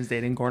Dr. Ethan's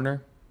dating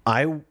corner?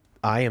 I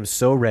am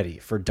so ready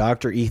for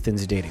Dr.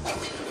 Ethan's dating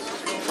corner.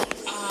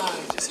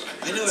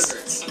 I know it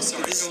hurts. I'm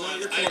sorry. This is not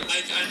your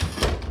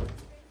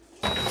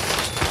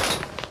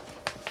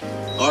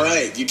All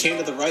right, you came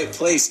to the right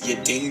place, you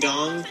ding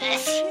dong.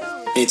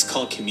 It's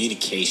called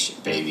communication,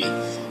 baby.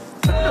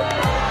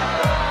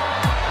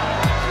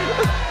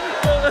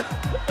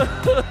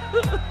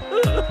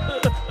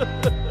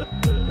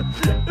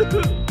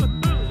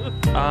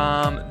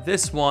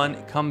 This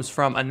one comes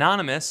from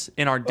Anonymous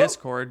in our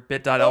Discord,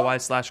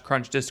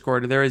 bit.ly/crunch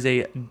Discord. There is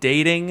a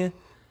dating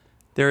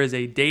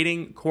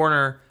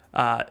corner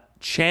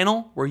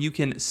channel where you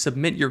can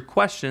submit your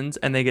questions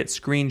and they get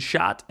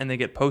screenshot and they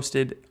get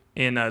posted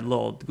in a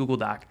little Google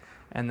Doc,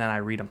 and then I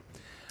read them.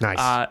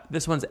 Nice.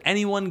 This one's,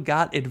 anyone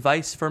got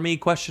advice for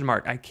me? ?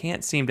 I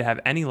can't seem to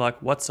have any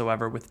luck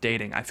whatsoever with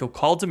dating. I feel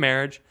called to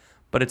marriage,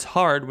 but it's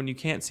hard when you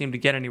can't seem to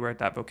get anywhere at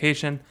that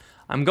vocation.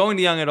 I'm going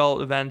to young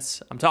adult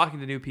events. I'm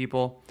talking to new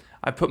people.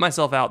 I've put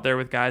myself out there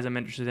with guys I'm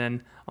interested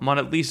in. I'm on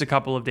at least a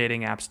couple of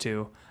dating apps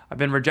too. I've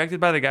been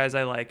rejected by the guys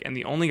I like, and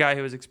the only guy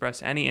who has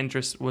expressed any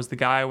interest was the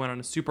guy I went on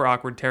a super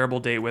awkward, terrible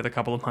date with a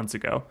couple of months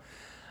ago.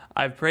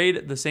 I've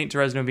prayed the St.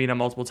 Therese Novena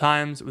multiple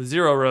times with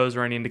 0 rose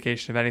or any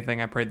indication of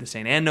anything. I prayed the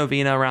St. Anne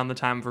Novena around the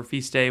time of her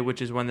feast day,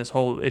 which is when this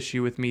whole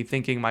issue with me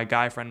thinking my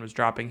guy friend was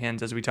dropping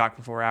hints as we talked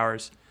for 4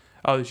 hours.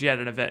 Oh, she had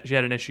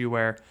an issue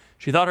where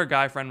she thought her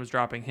guy friend was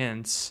dropping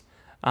hints,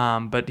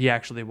 but he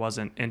actually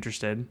wasn't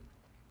interested.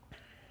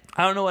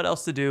 I don't know what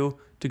else to do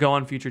to go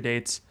on future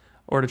dates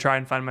or to try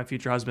and find my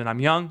future husband. I'm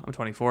young. I'm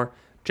 24,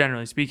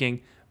 generally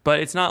speaking. But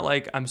it's not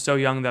like I'm so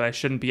young that I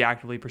shouldn't be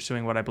actively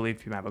pursuing what I believe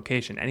to be my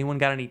vocation. Anyone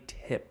got any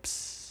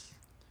tips?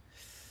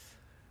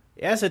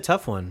 Yeah, it's a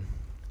tough one.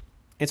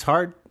 It's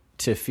hard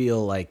to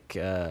feel like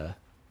that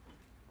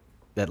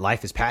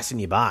life is passing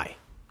you by,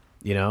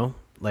 you know?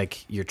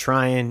 Like you're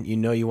trying, you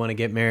know you want to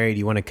get married,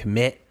 you want to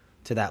commit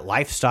to that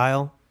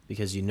lifestyle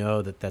because you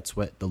know that that's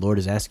what the Lord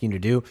is asking you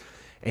to do,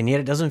 and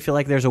yet it doesn't feel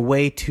like there's a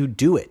way to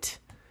do it.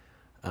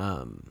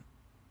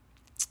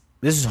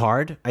 This is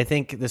hard. I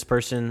think this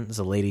person is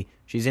a lady.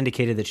 She's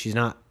indicated that she's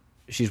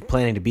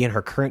planning to be in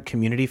her current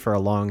community for a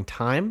long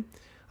time.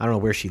 I don't know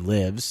where she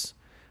lives.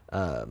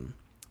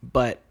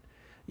 But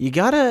you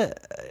gotta,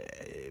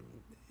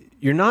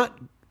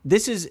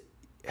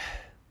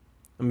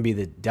 I'm gonna be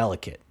the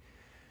delicate.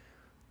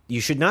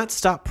 You should not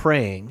stop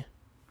praying,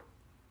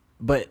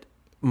 but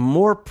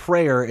more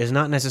prayer is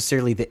not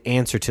necessarily the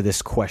answer to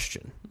this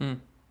question.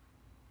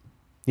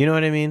 You know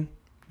what I mean?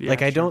 Yeah, I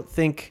sure. don't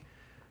think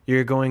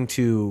you're going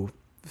to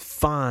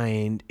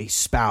find a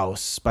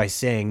spouse by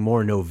saying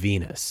more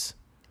novenas,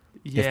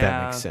 Yeah. if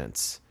that makes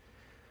sense.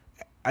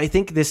 I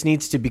think this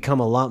needs to become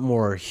a lot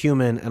more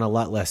human and a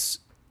lot less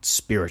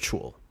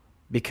spiritual,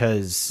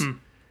 because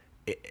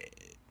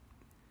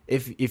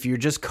if you're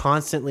just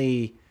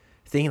constantly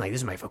thinking like,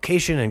 this is my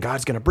vocation and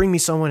God's going to bring me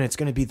someone, it's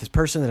going to be this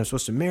person that I'm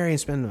supposed to marry and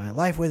spend my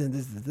life with,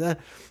 and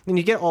then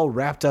you get all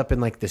wrapped up in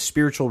like the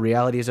spiritual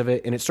realities of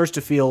it, and it starts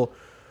to feel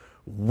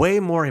way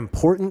more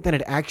important than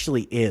it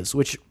actually is,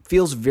 which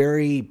feels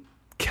very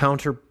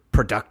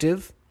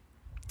counterproductive.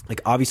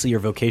 Like, obviously your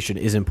vocation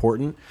is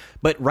important,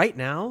 but right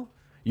now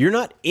you're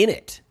not in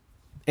it.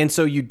 And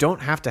so you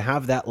don't have to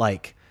have that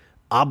like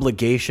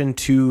obligation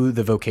to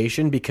the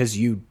vocation, because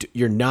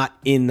you're not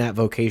in that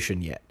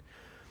vocation yet.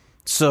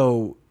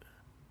 So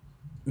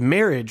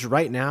marriage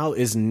right now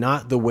is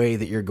not the way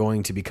that you're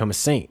going to become a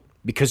saint,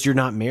 because you're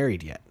not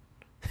married yet.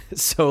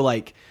 So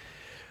like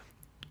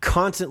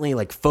constantly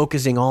like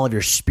focusing all of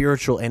your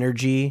spiritual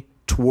energy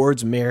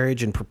towards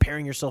marriage and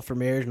preparing yourself for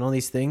marriage and all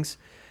these things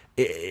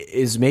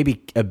is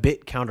maybe a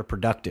bit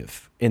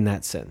counterproductive in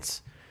that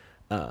sense.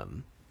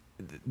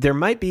 There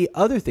might be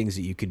other things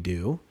that you could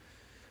do.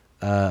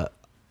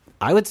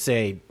 I would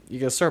say you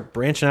got to start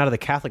branching out of the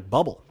Catholic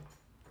bubble.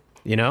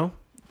 You know,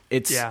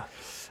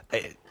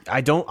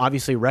 I don't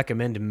obviously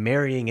recommend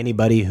marrying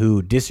anybody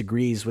who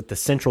disagrees with the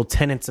central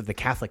tenets of the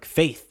Catholic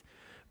faith,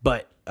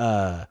 but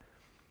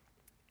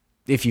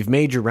if you've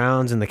made your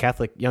rounds in the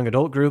Catholic young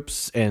adult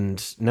groups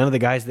and none of the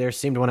guys there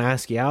seem to want to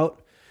ask you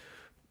out,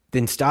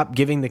 then stop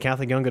giving the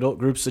Catholic young adult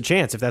groups a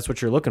chance if that's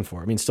what you're looking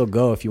for. I mean, still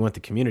go if you want the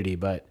community,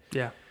 but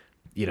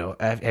you know,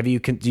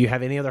 do you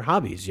have any other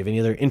hobbies? Do you have any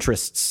other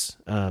interests?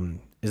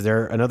 Is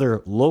there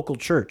another local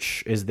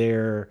church? Is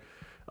there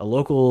a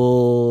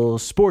local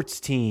sports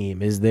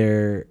team? Is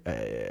there,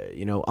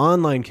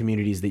 online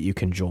communities that you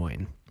can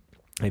join?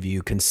 Have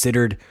you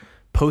considered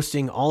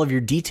posting all of your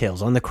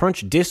details on the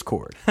Crunch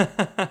Discord?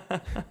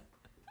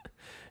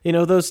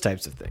 Those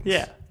types of things.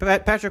 Yeah.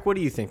 Patrick, what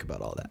do you think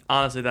about all that?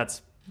 Honestly,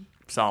 that's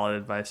solid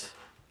advice.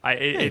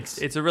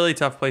 It's a really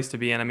tough place to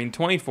be in. I mean,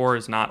 24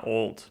 is not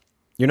old.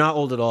 You're not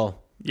old at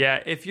all.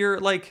 Yeah, if you're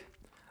like,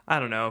 I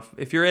don't know,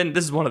 if you're in,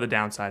 this is one of the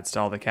downsides to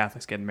all the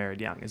Catholics getting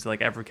married young, is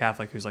like every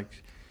Catholic who's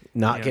like,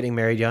 getting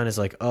married young is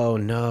like, oh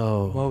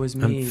no, woe is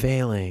me, I'm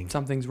failing.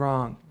 Something's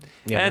wrong.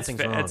 Yeah,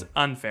 nothing's wrong. It's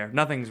unfair.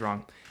 Nothing's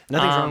wrong.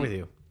 Nothing's wrong with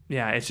you.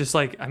 Yeah, it's just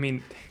like, I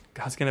mean,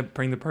 God's going to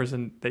bring the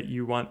person that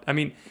you want. I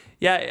mean,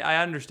 yeah, I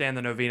understand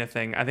the novena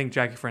thing. I think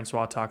Jackie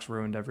Francois talks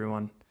ruined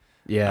everyone.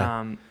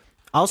 Yeah.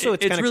 Also,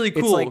 it's really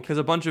cool because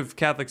a bunch of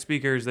Catholic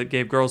speakers that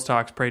gave girls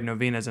talks prayed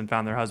novenas and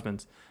found their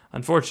husbands.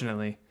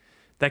 Unfortunately,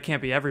 that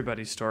can't be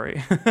everybody's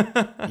story.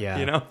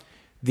 Yeah.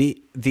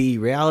 The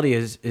reality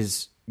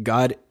is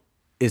God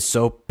is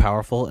so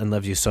powerful and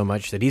loves you so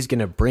much that he's going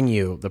to bring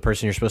you the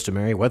person you're supposed to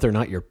marry, whether or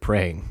not you're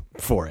praying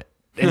for it.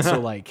 And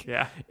so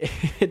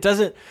it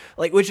doesn't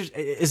which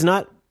is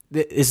not,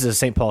 this is a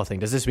St. Paul thing.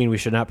 Does this mean we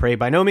should not pray?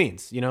 By no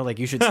means, you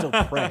should still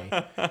pray.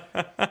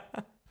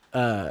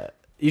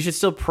 You should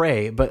still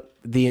pray, but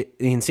the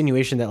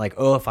insinuation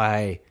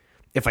that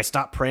if I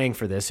stop praying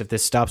for this, if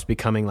this stops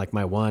becoming like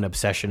my one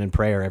obsession and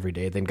prayer every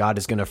day, then God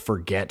is going to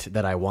forget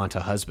that I want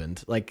a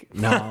husband.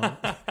 No,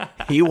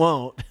 he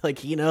won't.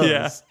 He knows.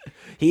 Yeah.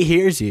 He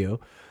hears you.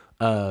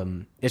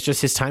 It's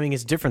just his timing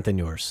is different than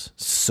yours.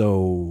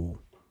 So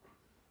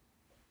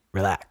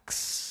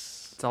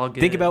relax. It's all good.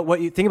 Think about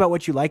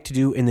what you like to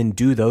do, and then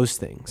do those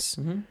things.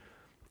 Mm-hmm.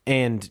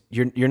 And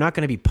you're not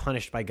going to be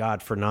punished by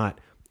God for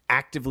not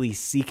actively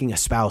seeking a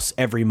spouse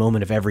every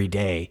moment of every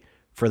day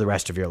for the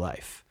rest of your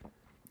life.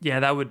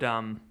 Yeah, that would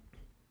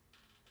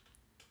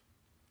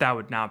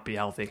not be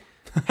healthy.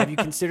 Have you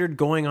considered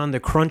going on the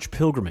Crunch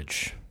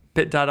pilgrimage?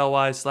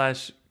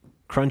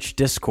 bit.ly/Crunch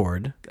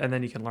Discord, and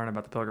then you can learn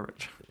about the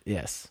pilgrimage.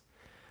 Yes,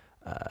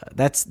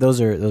 those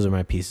are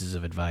my pieces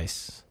of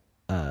advice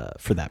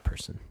for that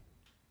person.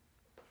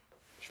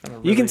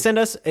 You can send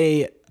us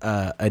a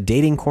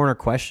Dating Corner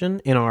question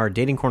in our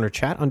Dating Corner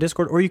chat on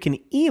Discord, or you can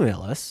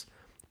email us.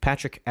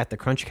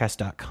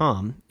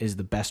 Patrick@thecrunchcast.com is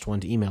the best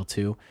one to email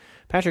to.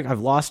 Patrick, I've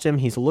lost him.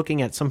 He's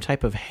looking at some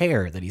type of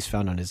hair that he's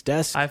found on his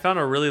desk. I found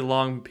a really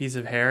long piece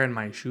of hair in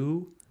my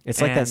shoe. It's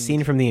like that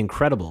scene from The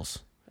Incredibles.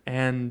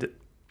 And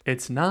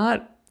it's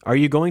not... Are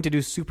you going to do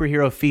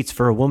superhero feats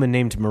for a woman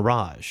named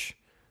Mirage?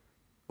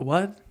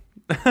 What?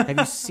 Have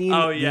you seen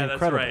Oh, yeah, The Incredibles?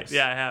 that's right.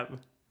 Yeah, I have.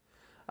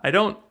 I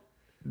don't...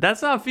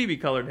 That's not Phoebe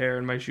colored hair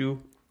in my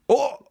shoe.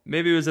 Oh!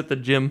 Maybe it was at the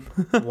gym.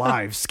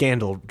 Live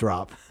scandal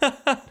drop.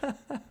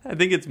 I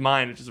think it's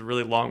mine. It's just a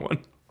really long one.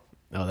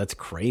 Oh, that's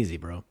crazy,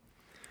 bro.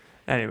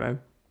 Anyway.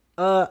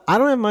 I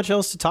don't have much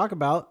else to talk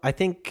about. I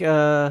think,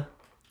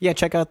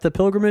 check out the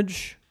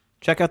pilgrimage.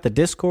 Check out the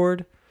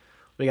Discord.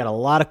 We got a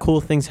lot of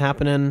cool things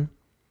happening.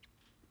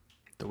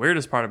 The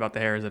weirdest part about the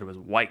hair is that it was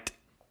white.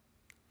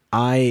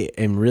 I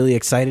am really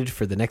excited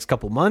for the next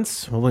couple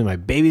months. Hopefully my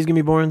baby's going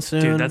to be born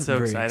soon. Dude, that's so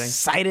Very exciting.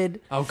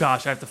 Excited. Oh,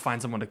 gosh, I have to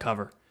find someone to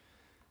cover.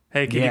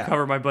 Hey, can you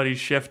cover my buddy's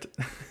shift?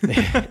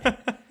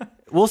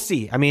 We'll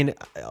see. I mean,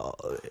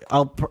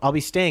 I'll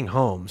be staying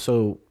home,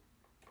 so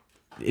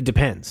it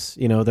depends.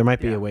 You know, there might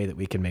be Yeah. a way that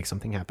we can make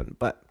something happen,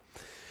 but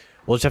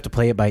we'll just have to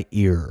play it by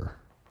ear.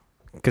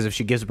 Because if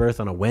she gives birth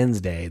on a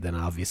Wednesday, then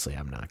obviously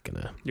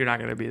You're not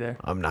gonna be there.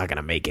 I'm not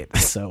gonna make it.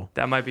 So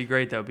That might be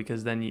great though,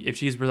 because then if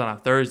she gives birth on a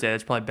Thursday,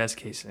 that's probably best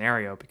case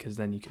scenario, because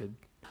then you could.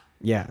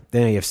 yeah,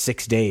 then you have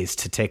 6 days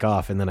to take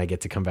off, and then I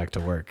get to come back to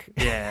work.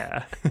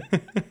 Yeah.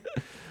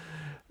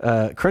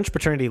 Crunch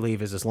paternity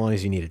leave is as long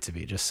as you need it to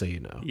be, just so you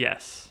know.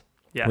 Yes.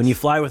 Yes. When you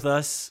fly with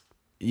us,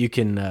 you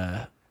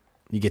can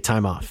you get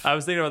time off. I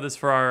was thinking about this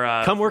for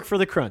our Come work for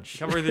the Crunch.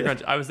 Come with the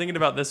crunch. I was thinking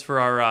about this for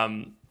our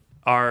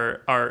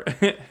our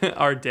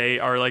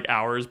like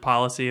hours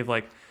policy of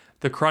like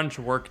the crunch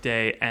work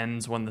day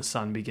ends when the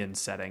sun begins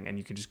setting, and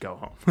you can just go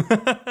home.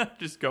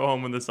 Just go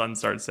home when the sun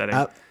starts setting.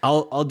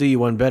 I'll do you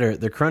one better.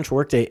 The Crunch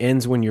workday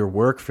ends when your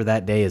work for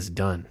that day is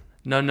done.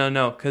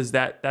 No, because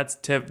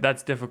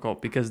that's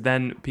difficult, because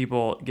then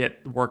people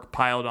get work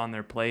piled on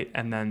their plate,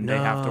 and then they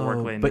have to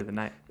work late into the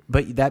night.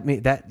 But that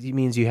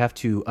means you have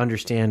to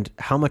understand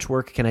how much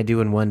work can I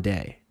do in one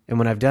day, and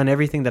when I've done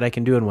everything that I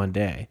can do in one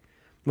day,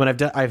 when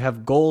I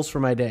have goals for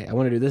my day. I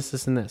want to do this,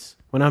 this, and this.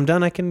 When I'm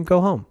done, I can go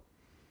home.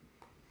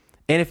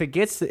 And if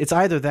it's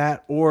either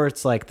that or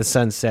it's like the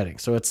sun setting.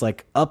 So it's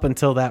like up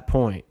until that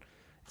point,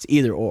 it's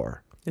either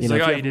or. It's if like,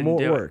 you you have didn't more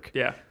do work. it.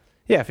 Yeah.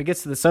 Yeah, if it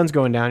gets to the sun's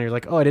going down, you're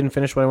like, oh, I didn't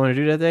finish what I want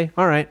to do that day.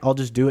 All right, I'll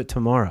just do it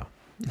tomorrow.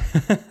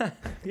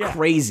 Yeah.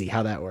 Crazy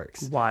how that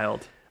works.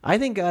 Wild. I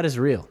think God is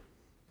real.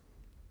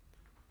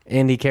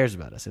 And he cares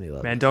about us and he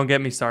loves Man, us. don't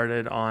get me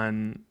started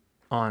on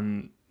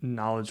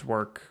knowledge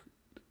work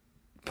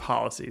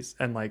policies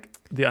and like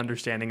the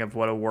understanding of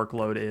what a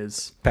workload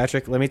is.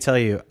 Patrick, let me tell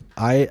you,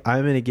 I'm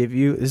going to give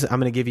you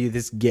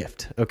this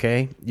gift,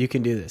 okay? You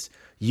can do this.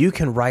 You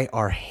can write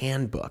our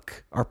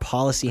handbook, our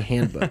policy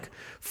handbook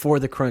for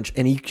the Crunch,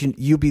 and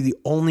you'll be the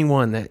only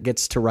one that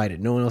gets to write it.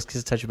 No one else gets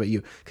to touch it but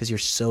you, because you're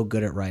so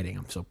good at writing.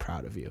 I'm so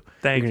proud of you.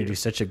 Thank You're going you. to do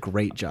such a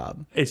great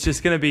job. It's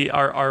just going to be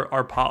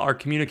our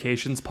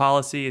communications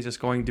policy is just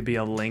going to be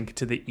a link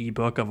to the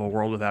ebook of A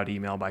World Without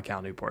Email by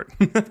Cal Newport.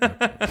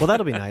 Well,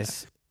 that'll be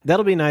nice.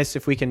 That'll be nice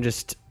if we can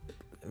just...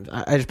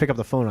 I just pick up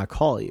the phone and I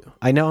call you.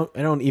 I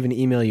don't even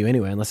email you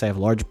anyway unless I have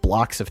large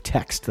blocks of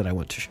text that I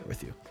want to share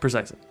with you.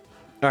 Precisely.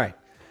 All right.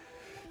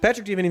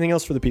 Patrick, do you have anything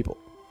else for the people?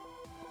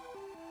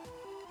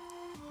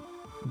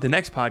 The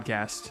next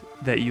podcast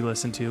that you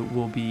listen to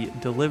will be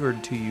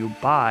delivered to you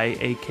by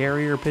a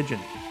carrier pigeon.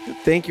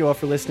 Thank you all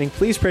for listening.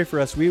 Please pray for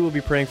us. We will be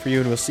praying for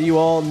you, and we'll see you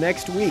all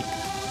next week.